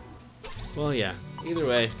 well, yeah. either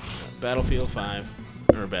way, Battlefield 5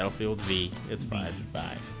 or Battlefield V, it's 5.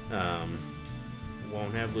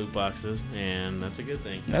 Won't have loot boxes, and that's a good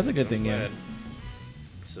thing. That's a good thing, yeah.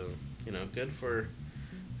 So, good for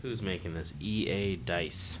who's making this. EA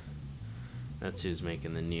Dice. That's who's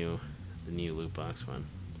making the new loot box one.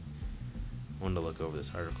 I wanted to look over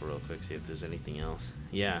this article real quick, see if there's anything else.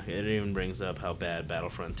 Yeah, it even brings up how bad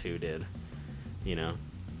Battlefront 2 did.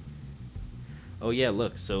 Oh yeah,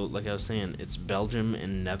 look, so like I was saying, it's Belgium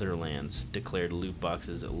and Netherlands declared loot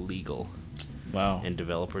boxes illegal. Wow. And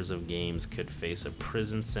developers of games could face a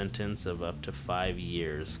prison sentence of up to 5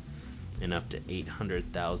 years and up to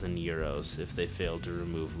 800,000 euros if they fail to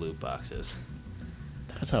remove loot boxes.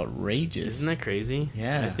 That's outrageous. Isn't that crazy?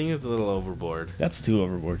 Yeah. I think it's a little overboard. That's too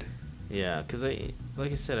overboard. Yeah, because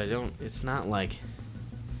like I said, it's not like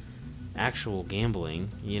actual gambling,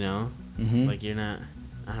 Mm-hmm. Like you're not,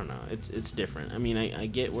 I don't know, it's different. I mean, I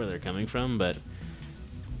get where they're coming from, but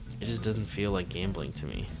it just doesn't feel like gambling to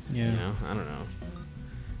me. Yeah. I don't know.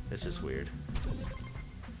 It's just weird.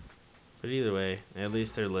 But either way, at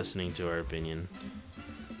least they're listening to our opinion.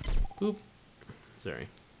 Oop. Sorry.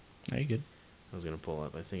 Are you good? I was going to pull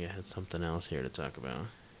up. I think I had something else here to talk about.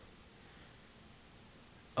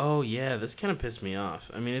 Oh, yeah, this kind of pissed me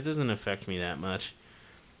off. I mean, it doesn't affect me that much.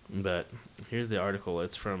 But here's the article.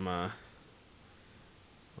 It's from, what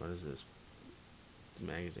is this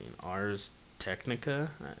magazine? Ars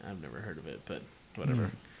Technica? I've never heard of it, but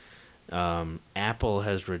whatever. Apple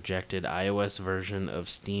has rejected iOS version of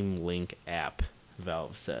Steam Link app,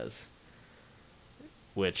 Valve says.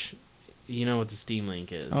 Which, you know what the Steam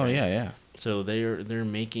Link is, Oh, right? yeah. So they're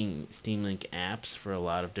making Steam Link apps for a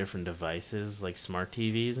lot of different devices, like smart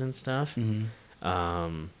TVs and stuff.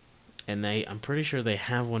 Mm-hmm. And I'm pretty sure they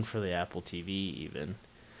have one for the Apple TV even.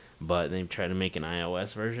 But they've tried to make an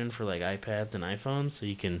iOS version for like iPads and iPhones, so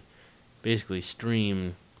you can basically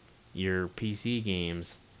stream your PC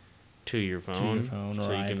games to your phone. Or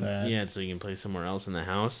so you iPad. can, so you can play somewhere else in the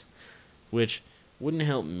house, which wouldn't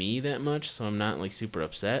help me that much, so I'm not like super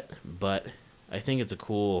upset, but I think it's a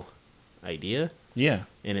cool idea. Yeah.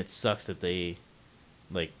 And it sucks that they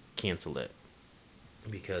like canceled it.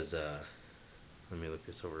 Because let me look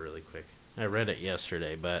this over really quick. I read it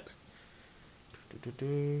yesterday, but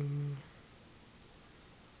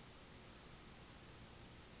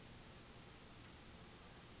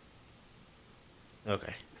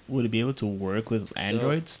okay. Would it be able to work with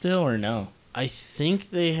Android still or no? I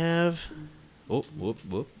think they have. Whoop.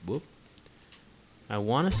 I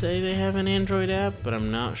want to say they have an Android app, but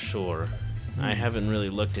I'm not sure. I haven't really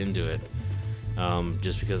looked into it.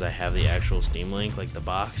 Just because I have the actual Steam Link, like the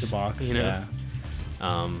box. Yeah.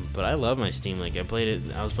 But I love my Steam Link. I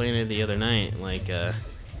was playing it the other night. Like,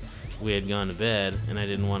 we had gone to bed, and I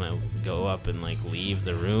didn't want to go up and like leave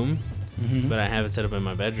the room. Mm-hmm. But I have it set up in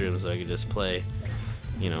my bedroom, so I could just play,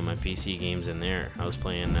 my PC games in there. I was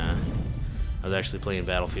actually playing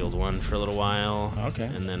Battlefield 1 for a little while. Okay.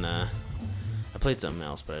 And then I played something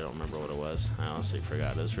else, but I don't remember what it was. I honestly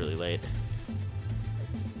forgot. It was really late.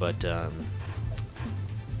 But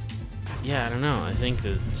yeah, I don't know. I think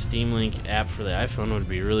the Steam Link app for the iPhone would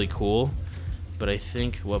be really cool. But I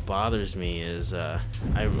think what bothers me is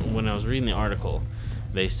when I was reading the article,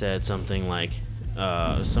 they said something like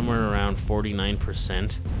somewhere around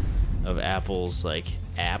 49% of Apple's like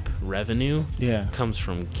app revenue comes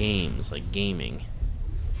from games, like gaming.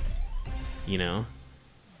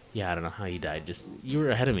 Yeah, I don't know how you died. You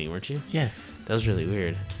were ahead of me, weren't you? Yes. That was really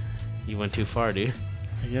weird. You went too far, dude.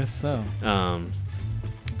 I guess so.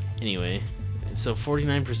 Anyway, so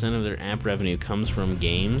 49% of their app revenue comes from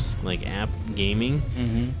games, like app gaming,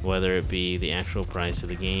 Mm-hmm. whether it be the actual price of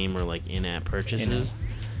the game or like in-app purchases.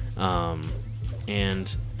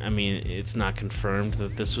 And I mean, it's not confirmed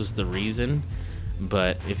that this was the reason,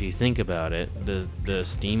 but if you think about it, the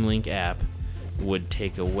Steam Link app would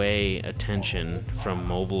take away attention from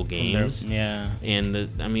mobile games. And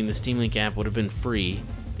the Steam Link app would have been free,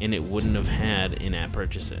 and it wouldn't have had in-app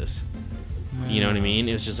purchases. You know what I mean?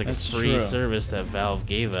 It was just like a free service that Valve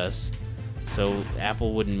gave us, so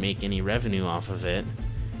Apple wouldn't make any revenue off of it,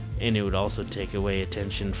 and it would also take away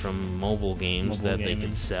attention from mobile games that they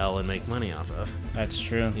could sell and make money off of. That's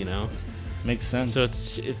true. Makes sense. So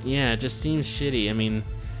it just seems shitty. I mean,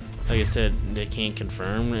 like I said, they can't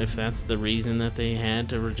confirm if that's the reason that they had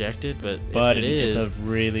to reject it, but if it is, it's a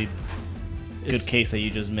really good case that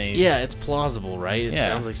you just made. Yeah, it's plausible, right? It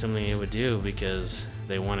sounds like something they would do because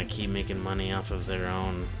they want to keep making money off of their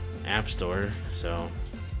own app store. So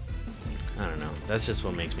I don't know. That's just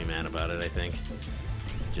what makes me mad about it, I think.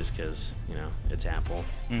 Just because, it's Apple.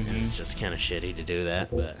 Mm-hmm. And it's just kind of shitty to do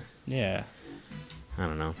that, but yeah. I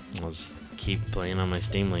don't know. I'll just keep playing on my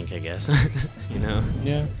Steam Link, I guess. You know?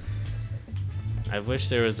 Yeah. I wish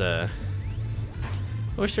there was a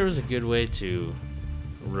good way to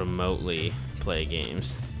remotely play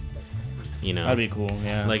games. You know? That'd be cool,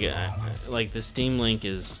 yeah. Like the Steam Link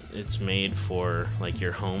it's made for like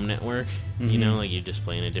your home network. Mm-hmm. You know, like you just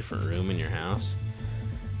play in a different room in your house.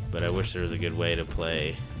 But I wish there was a good way to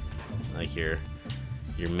play like your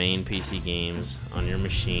main PC games on your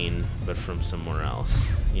machine, but from somewhere else.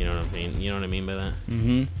 You know what I mean? You know what I mean by that?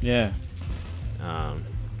 Mm-hmm. Yeah.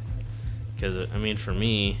 Because I mean, for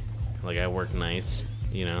me, like I work nights.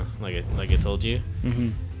 You know, like I told you, Mm-hmm.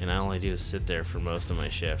 and all I do is sit there for most of my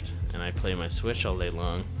shift, and I play my Switch all day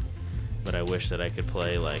long. But I wish that I could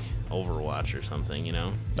play like Overwatch or something, you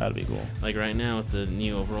know? That'd be cool. Like right now with the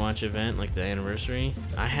new Overwatch event, like the anniversary,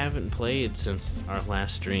 I haven't played since our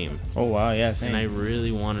last stream. Oh wow, yeah, same. And I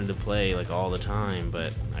really wanted to play like all the time,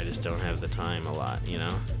 but I just don't have the time a lot, you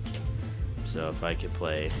know? So if I could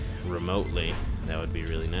play remotely, that would be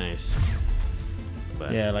really nice.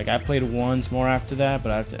 But yeah, like I played once more after that,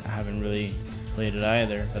 but I haven't really played it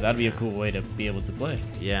either. But that'd be a cool way to be able to play.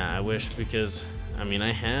 yeah, I wish, because I mean,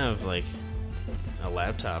 I have like a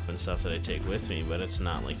laptop and stuff that I take with me, but it's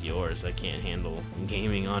not like yours. I can't handle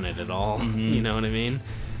gaming on it at all. Mhm. You know what I mean?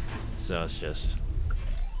 So it's just,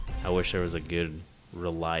 I wish there was a good,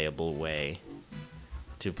 reliable way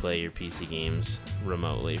to play your PC games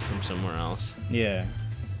remotely from somewhere else. Yeah.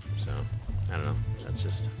 So, I don't know. That's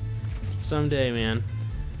just someday, man.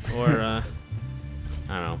 Or, I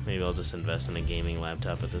don't know. Maybe I'll just invest in a gaming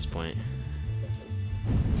laptop at this point.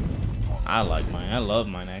 I like mine. I love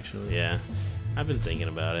mine, actually. Yeah. I've been thinking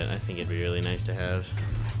about it. I think it'd be really nice to have.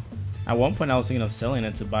 At one point, I was thinking of selling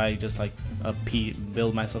it to buy just like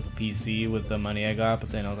build myself a PC with the money I got.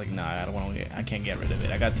 But then I was like, nah, I don't want to. I can't get rid of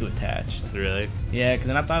it. I got too attached. Really? Yeah, because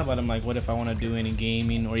then I thought about it. I'm like, what if I want to do any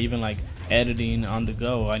gaming or even like editing on the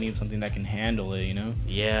go? I need something that can handle it, you know?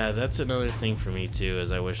 Yeah, that's another thing for me too.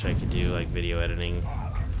 Is I wish I could do like video editing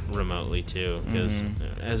remotely too. Because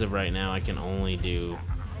as of right now, I can only do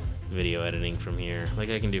video editing from here. Like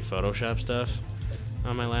I can do Photoshop stuff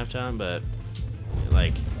on my laptop, but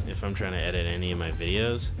like if I'm trying to edit any of my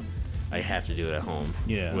videos, I have to do it at home.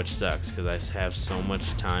 Yeah. Which sucks because I have so much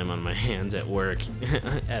time on my hands at work,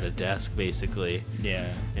 at a desk basically, Yeah.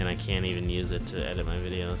 and I can't even use it to edit my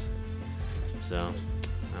videos. So I don't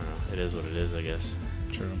know. It is what it is, I guess.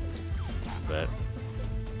 True. But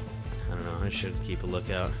I don't know. I should keep a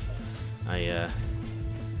lookout.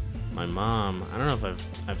 My mom, I don't know if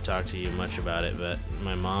I've talked to you much about it, but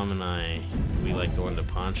my mom and we like going to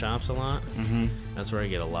pawn shops a lot. Mm-hmm. That's where I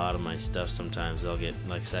get a lot of my stuff sometimes. I'll get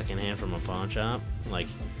like secondhand from a pawn shop, like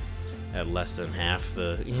at less than half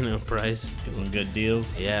the, price. Get some good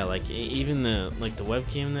deals. Yeah, like even the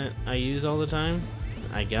webcam that I use all the time,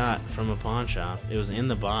 I got from a pawn shop. It was in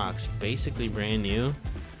the box, basically brand new,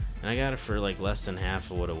 and I got it for like less than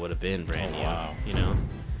half of what it would have been brand new. Wow.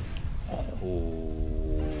 Ooh.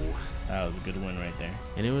 That was a good win right there.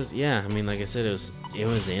 And it was, yeah, I mean, like I said, it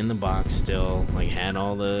was in the box still, like had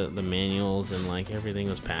all the manuals and like everything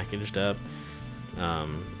was packaged up.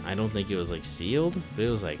 I don't think it was like sealed, but it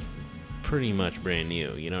was like pretty much brand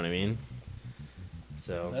new, you know what I mean?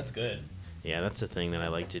 So That's good. yeah, that's a thing that I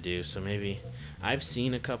like to do. So maybe I've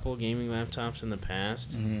seen a couple gaming laptops in the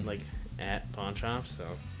past, like at pawn shops, so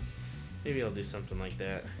maybe I'll do something like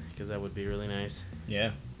that because that would be really nice.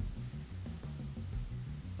 Yeah.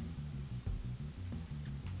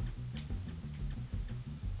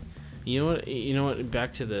 You know what?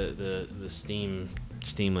 Back to the Steam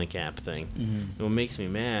Link app thing. Mm-hmm. What makes me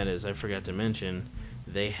mad is I forgot to mention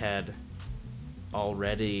they had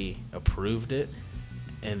already approved it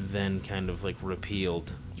and then kind of like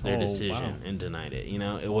repealed their decision and denied it.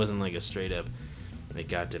 It wasn't like a straight up it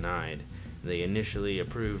got denied. They initially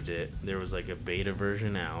approved it. There was like a beta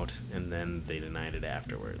version out, and then they denied it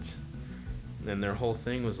afterwards. And their whole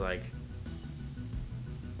thing was like,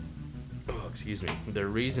 excuse me, their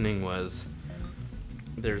reasoning was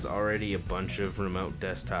there's already a bunch of remote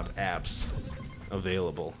desktop apps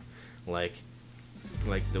available, like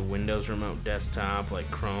the Windows remote desktop, like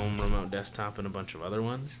Chrome remote desktop, and a bunch of other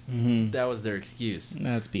ones. Mm-hmm. That was their excuse.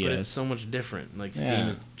 That's BS. But it's so much different. Like Steam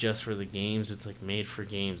is just for the games. It's like made for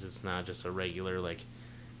games. It's not just a regular like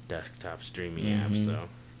desktop streaming app. So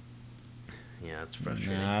yeah, it's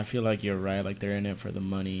frustrating. Nah, I feel like you're right. Like they're in it for the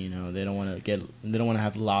money. They don't want to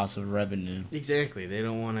have loss of revenue. Exactly. They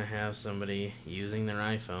don't want to have somebody using their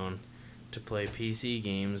iPhone to play PC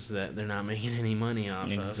games that they're not making any money off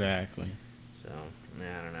of. Exactly. So,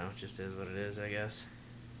 yeah, I don't know. It just is what it is, I guess.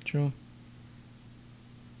 True.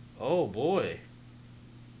 Oh, boy.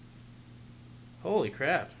 Holy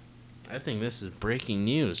crap. I think this is breaking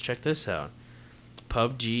news. Check this out.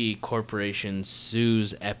 PUBG Corporation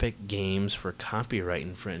sues Epic Games for copyright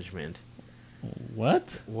infringement.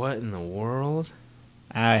 What? What in the world?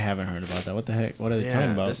 I haven't heard about that. What the heck? What are they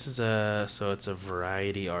talking about? This is it's a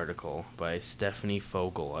Variety article by Stephanie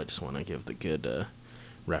Fogel. I just want to give the good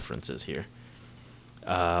references here.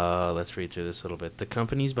 Let's read through this a little bit. The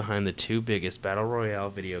companies behind the two biggest Battle Royale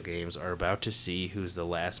video games are about to see who's the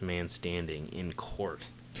last man standing in court.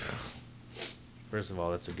 First of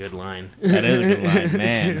all, that's a good line. That is a good line,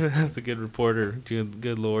 man. That's a good reporter.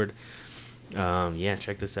 Good lord. Yeah,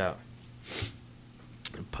 check this out.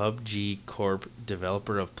 PUBG Corp,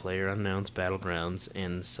 developer of PlayerUnknown's Battlegrounds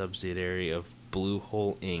and subsidiary of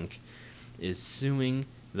Bluehole Inc., is suing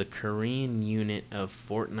the Korean unit of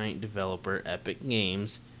Fortnite developer Epic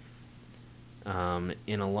Games.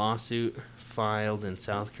 In a lawsuit filed in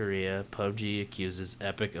South Korea, PUBG accuses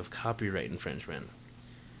Epic of copyright infringement.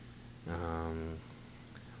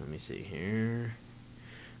 Let me see here.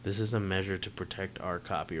 This is a measure to protect our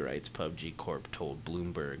copyrights, PUBG Corp told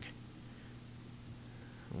Bloomberg.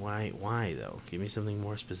 Why though? Give me something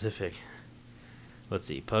more specific. Let's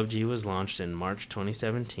see. PUBG was launched in March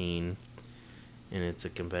 2017, and it's a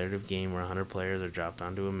competitive game where 100 players are dropped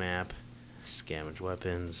onto a map, scavenge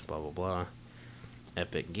weapons, blah blah blah.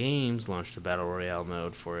 Epic Games launched a Battle Royale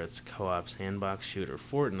mode for its co-op sandbox shooter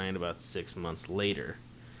Fortnite about 6 months later.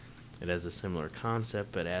 It has a similar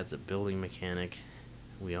concept, but adds a building mechanic.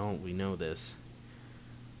 We know this.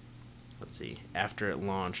 Let's see. After it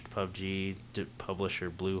launched, PUBG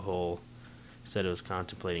publisher Bluehole said it was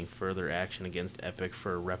contemplating further action against Epic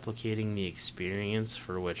for replicating the experience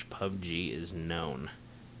for which PUBG is known.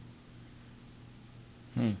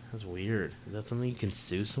 That's weird. Is that something you can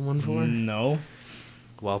sue someone for? No.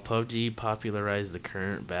 While PUBG popularized the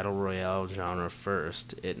current Battle Royale genre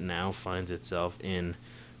first, it now finds itself in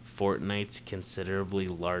Fortnite's considerably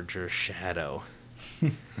larger shadow.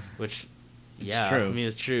 Which, yeah, true. I mean,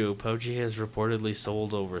 it's true. PUBG has reportedly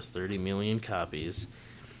sold over 30 million copies,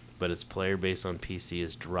 but its player base on PC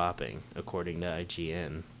is dropping, according to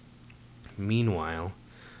IGN. Meanwhile,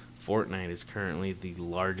 Fortnite is currently the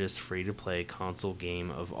largest free-to-play console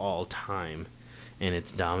game of all time, and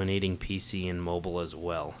it's dominating PC and mobile as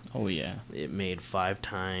well. Oh, yeah. It made 5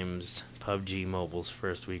 times PUBG Mobile's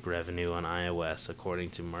first week revenue on iOS,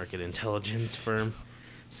 according to market intelligence firm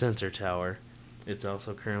Sensor Tower. It's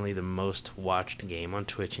also currently the most watched game on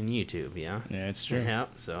Twitch and YouTube, yeah? Yeah, it's true. Yeah,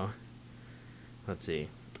 so let's see.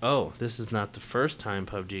 Oh, this is not the first time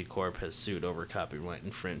PUBG Corp has sued over copyright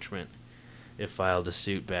infringement. It filed a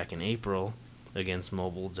suit back in April against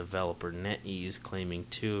mobile developer NetEase, claiming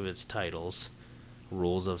 2 of its titles,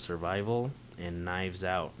 Rules of Survival and Knives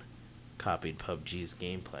Out, copied PUBG's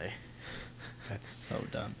gameplay. That's so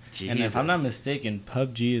dumb. Jesus. And if I'm not mistaken,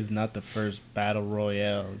 PUBG is not the first Battle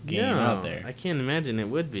Royale game out there. I can't imagine it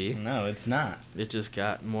would be. No, it's not. It just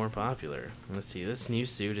got more popular. Let's see. This new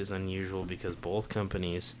suit is unusual because both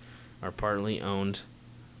companies are partly owned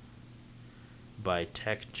by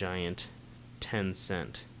tech giant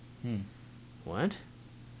Tencent. What?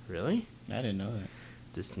 Really? I didn't know that.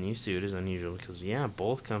 This new suit is unusual because, yeah,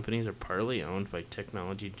 both companies are partly owned by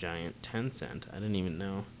technology giant Tencent. I didn't even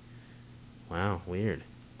know. Wow, weird.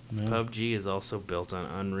 No. PUBG is also built on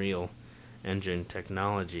Unreal Engine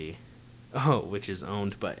technology, which is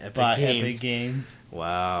owned by Epic Games. Epic Games.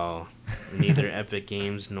 Wow. Neither Epic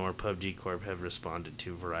Games nor PUBG Corp have responded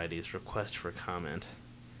to Variety's request for comment.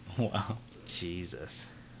 Wow. Jesus.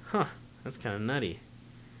 Huh. That's kind of nutty.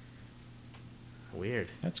 Weird.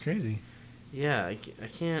 That's crazy. Yeah, I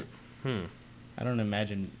can't... I don't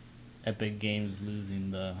imagine Epic Games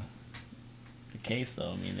losing the case,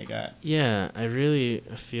 though. I mean, they got... Yeah, I really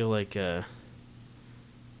feel like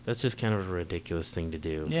that's just kind of a ridiculous thing to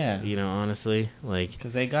do. Yeah. You know, honestly. Like...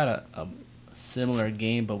 Because they got a similar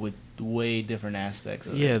game, but with way different aspects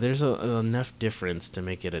of it. Yeah, there's enough difference to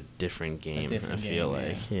make it a different game, I feel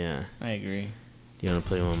like. Yeah. I agree. Do you want to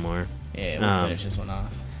play one more? Yeah, we'll finish this one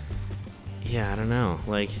off. Yeah, I don't know.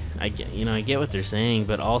 Like, I get what they're saying,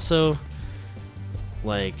 but also,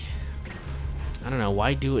 like, I don't know.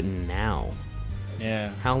 Why do it now?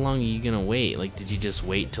 Yeah. How long are you gonna wait? Like, did you just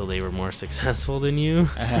wait till they were more successful than you?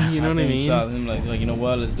 You know what I mean? So, like, you know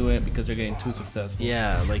what? Let's do it because they're getting too successful.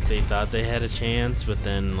 Yeah, like they thought they had a chance, but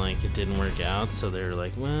then like it didn't work out, so they're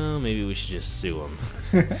like, well, maybe we should just sue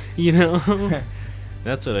them. You know?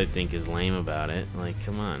 That's what I think is lame about it. Like,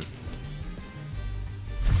 come on.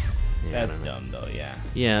 Yeah, that's dumb, though. Yeah.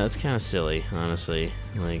 Yeah, it's kind of silly, honestly.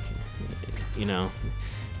 Like, you know.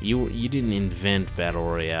 You didn't invent Battle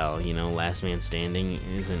Royale, you know. Last Man Standing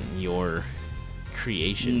isn't your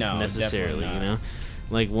creation necessarily, you know.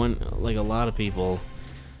 Like a lot of people,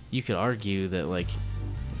 you could argue that like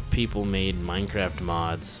people made Minecraft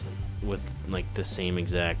mods with like the same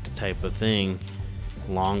exact type of thing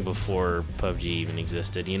long before PUBG even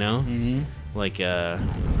existed, you know? Mm-hmm.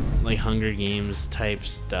 Like Hunger Games type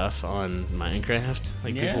stuff on Minecraft.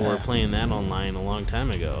 Like people were Yeah. playing that online a long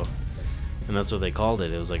time ago. And that's what they called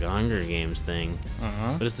it. It was like a Hunger Games thing.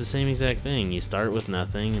 Uh-huh. But it's the same exact thing. You start with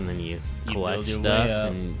nothing and then you collect build your stuff way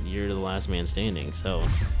up. and you're the last man standing. So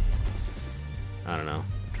I don't know.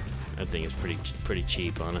 I think it's pretty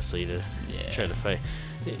cheap, honestly, to try to fight.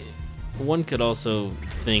 One could also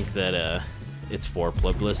think that it's for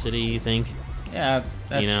publicity. You think? Yeah,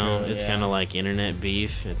 that's you know, true, it's yeah. kind of like internet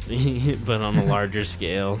beef. It's but on a larger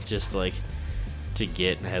scale, just like to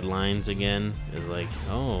get headlines again. Is like,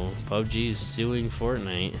 oh, PUBG's suing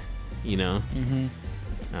Fortnite. You know. Mm-hmm.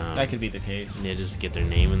 That could be the case. Yeah, just get their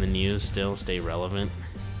name in the news still, stay relevant.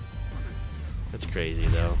 That's crazy,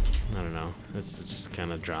 though. I don't know. It's just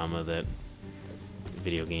kind of drama that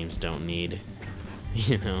video games don't need.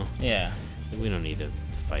 You know? Yeah. We don't need to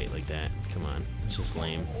fight like that. Come on. It's just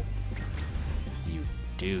lame. You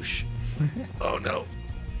douche. Oh, no.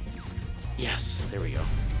 Yes. There we go.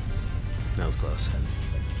 That was close.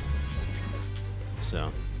 So.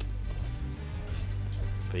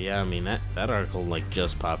 But yeah, I mean, that article, like,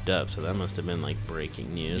 just popped up, so that must have been, like,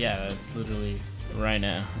 breaking news. Yeah, that's literally right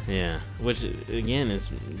now. Yeah. Which, again,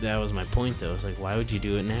 that was my point, though. It's like, why would you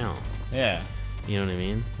do it now? Yeah. You know what I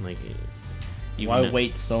mean? Like, Why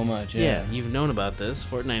wait so much? Yeah, you've known about this.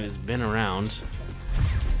 Fortnite has been around.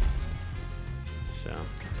 So,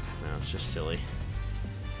 no, it's just silly.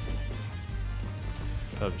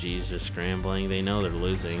 PUBG's just scrambling. They know they're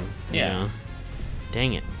losing. You Yeah. know?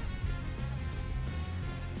 Dang it.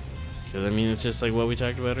 Because, I mean, it's just like what we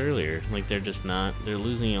talked about earlier. Like, they're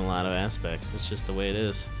losing in a lot of aspects. It's just the way it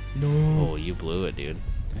is. No. Oh, you blew it, dude.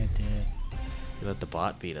 I did. You let the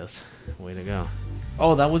bot beat us. Way to go.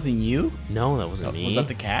 Oh, that wasn't you? No, that wasn't me. Was that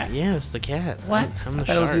the cat? Yeah, it's the cat. What? I'm the I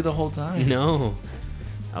thought it was you shark. the whole time. No.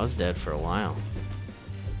 I was dead for a while.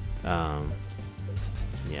 Yeah,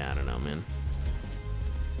 I don't know, man.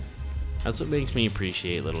 That's what makes me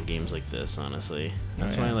appreciate little games like this, honestly.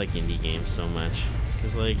 That's why I like indie games so much.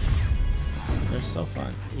 Because, like, they're so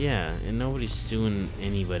fun. yeah, and nobody's suing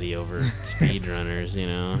anybody over speedrunners, you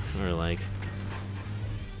know? Or, like,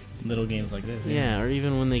 Little games like this. yeah, or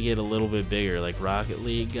even when they get a little bit bigger. Like, Rocket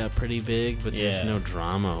League got pretty big, but there's Yeah. no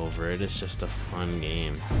drama over it. It's just a fun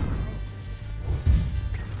game.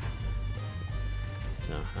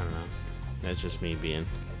 So, I don't know. That's just me being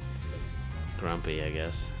grumpy, I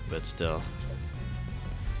guess. But still,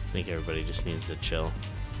 I think everybody just needs to chill.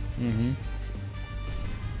 Mm-hmm.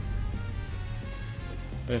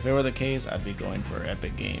 But if it were the case, I'd be going for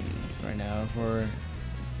Epic Games right now. I'd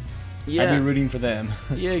be rooting for them.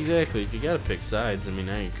 Yeah, exactly. If you gotta pick sides, I mean,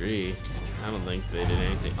 I agree. I don't think they did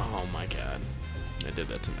anything. Oh my god. I did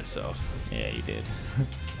that to myself. Yeah, you did.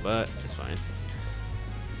 But it's fine.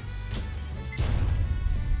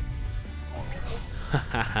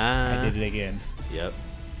 I did it again. Yep.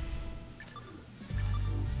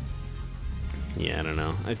 Yeah, I don't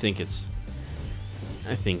know. I think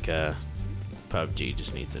PUBG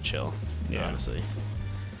just needs to chill. Yeah. Honestly.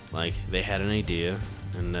 Like, they had an idea,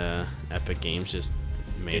 and Epic Games just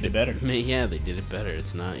made Did it better. Yeah, they did it better.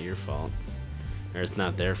 It's not your fault. Or it's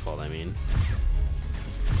not their fault, I mean.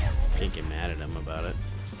 Can't get mad at them about it.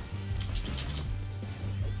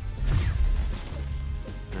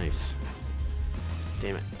 Nice.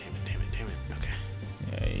 Damn it. Okay.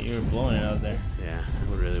 Yeah, you were blowing it out there. Yeah,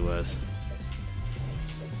 it really was.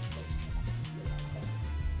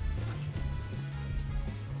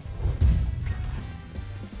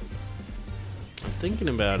 I'm thinking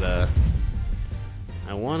about,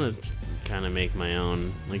 I want to kind of make my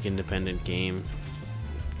own, like, independent game.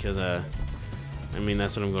 Because, I mean,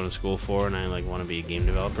 that's what I'm going to school for, and I, like, want to be a game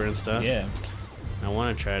developer and stuff. Yeah. I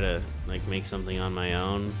want to try to, like, make something on my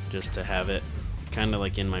own, just to have it kind of,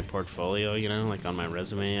 like, in my portfolio, you know? Like, on my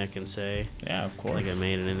resume, I can say. Yeah, of course. Like, I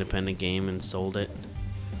made an independent game and sold it.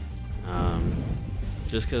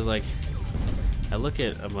 Just because, like, I look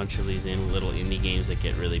at a bunch of these little indie games that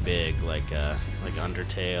get really big, like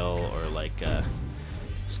Undertale or like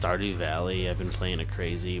Stardew Valley. I've been playing a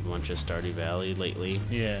crazy bunch of Stardew Valley lately.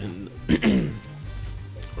 Yeah. And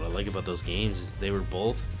what I like about those games is they were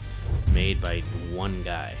both made by one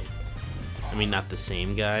guy. I mean, not the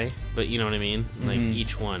same guy, but you know what I mean? Like,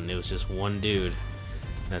 each one, it was just one dude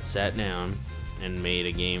that sat down and made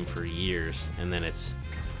a game for years, and then it's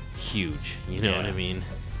huge. You know what I mean?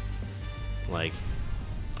 Like,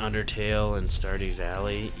 Undertale and Stardew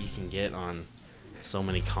Valley, you can get on so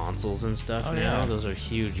many consoles and stuff Oh, now. yeah. Those are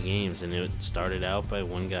huge games, and it started out by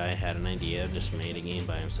one guy had an idea, just made a game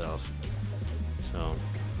by himself. So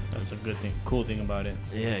That's a good thing, cool thing about it.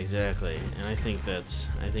 yeah, exactly. And I think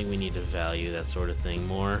we need to value that sort of thing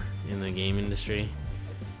more in the game industry,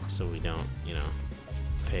 so we don't,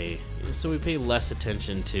 we pay less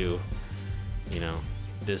attention to,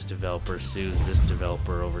 this developer sues this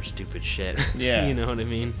developer over stupid shit. Yeah. You know what I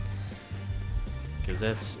mean? Because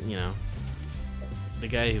that's, the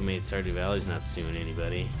guy who made Stardew Valley's not suing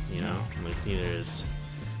anybody, like neither is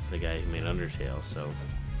the guy who made Undertale, so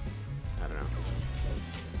I don't know.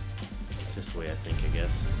 It's just the way I think, I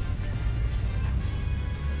guess.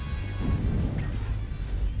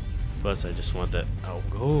 Plus, I just want that.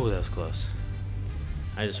 Oh, that was close.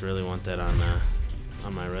 I just really want that on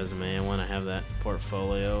my resume. I want to have that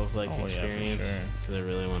portfolio of experience, Yeah, for sure. because I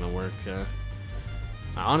really want to work.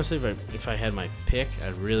 Honestly, if I had my pick,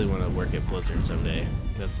 I'd really want to work at Blizzard someday.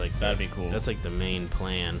 That'd be cool. That's like the main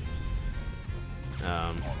plan.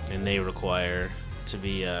 And they require to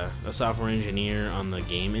be a software engineer on the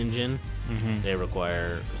game engine. Mm-hmm. They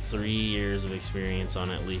require 3 years of experience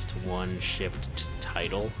on at least one shipped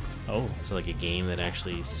title. Oh. So like a game that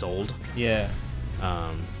actually sold. Yeah.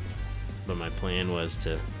 But my plan was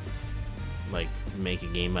to make a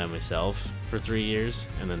game by myself for 3 years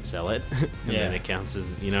and then sell it, and then it counts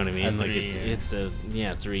as, you know what I mean? At 3 years.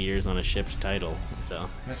 It's 3 years on a shipped title. So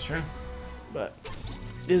That's true. but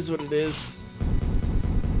it is what it is.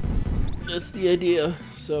 That's the idea.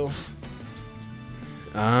 So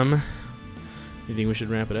you think we should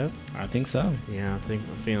wrap it up? I think so. Yeah, I'm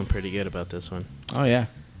feeling pretty good about this one. Oh yeah.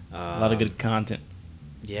 A lot of good content.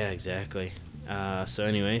 Yeah, exactly. So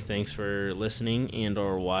anyway, thanks for listening and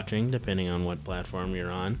or watching, depending on what platform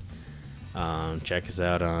you're on. Check us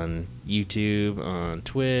out on YouTube, on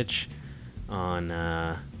Twitch,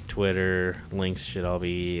 on Twitter. Links should all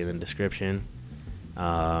be in the description.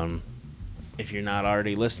 If you're not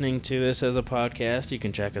already listening to this as a podcast, you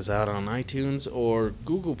can check us out on iTunes or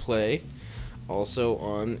Google Play. Also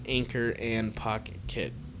on Anchor and Pocket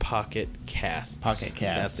Casts. Pocket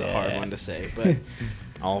Casts, That's a hard yeah. one to say, but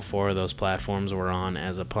all 4 of those platforms we're on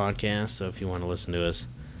as a podcast. So if you want to listen to us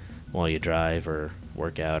while you drive or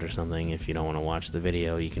work out or something, if you don't want to watch the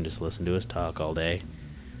video, you can just listen to us talk all day.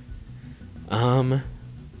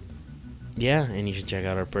 Yeah, and you should check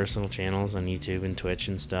out our personal channels on YouTube and Twitch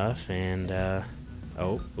and stuff. And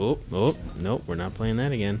nope, we're not playing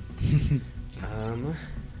that again.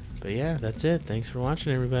 But yeah, that's it. Thanks for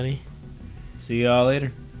watching, everybody. See y'all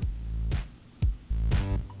later.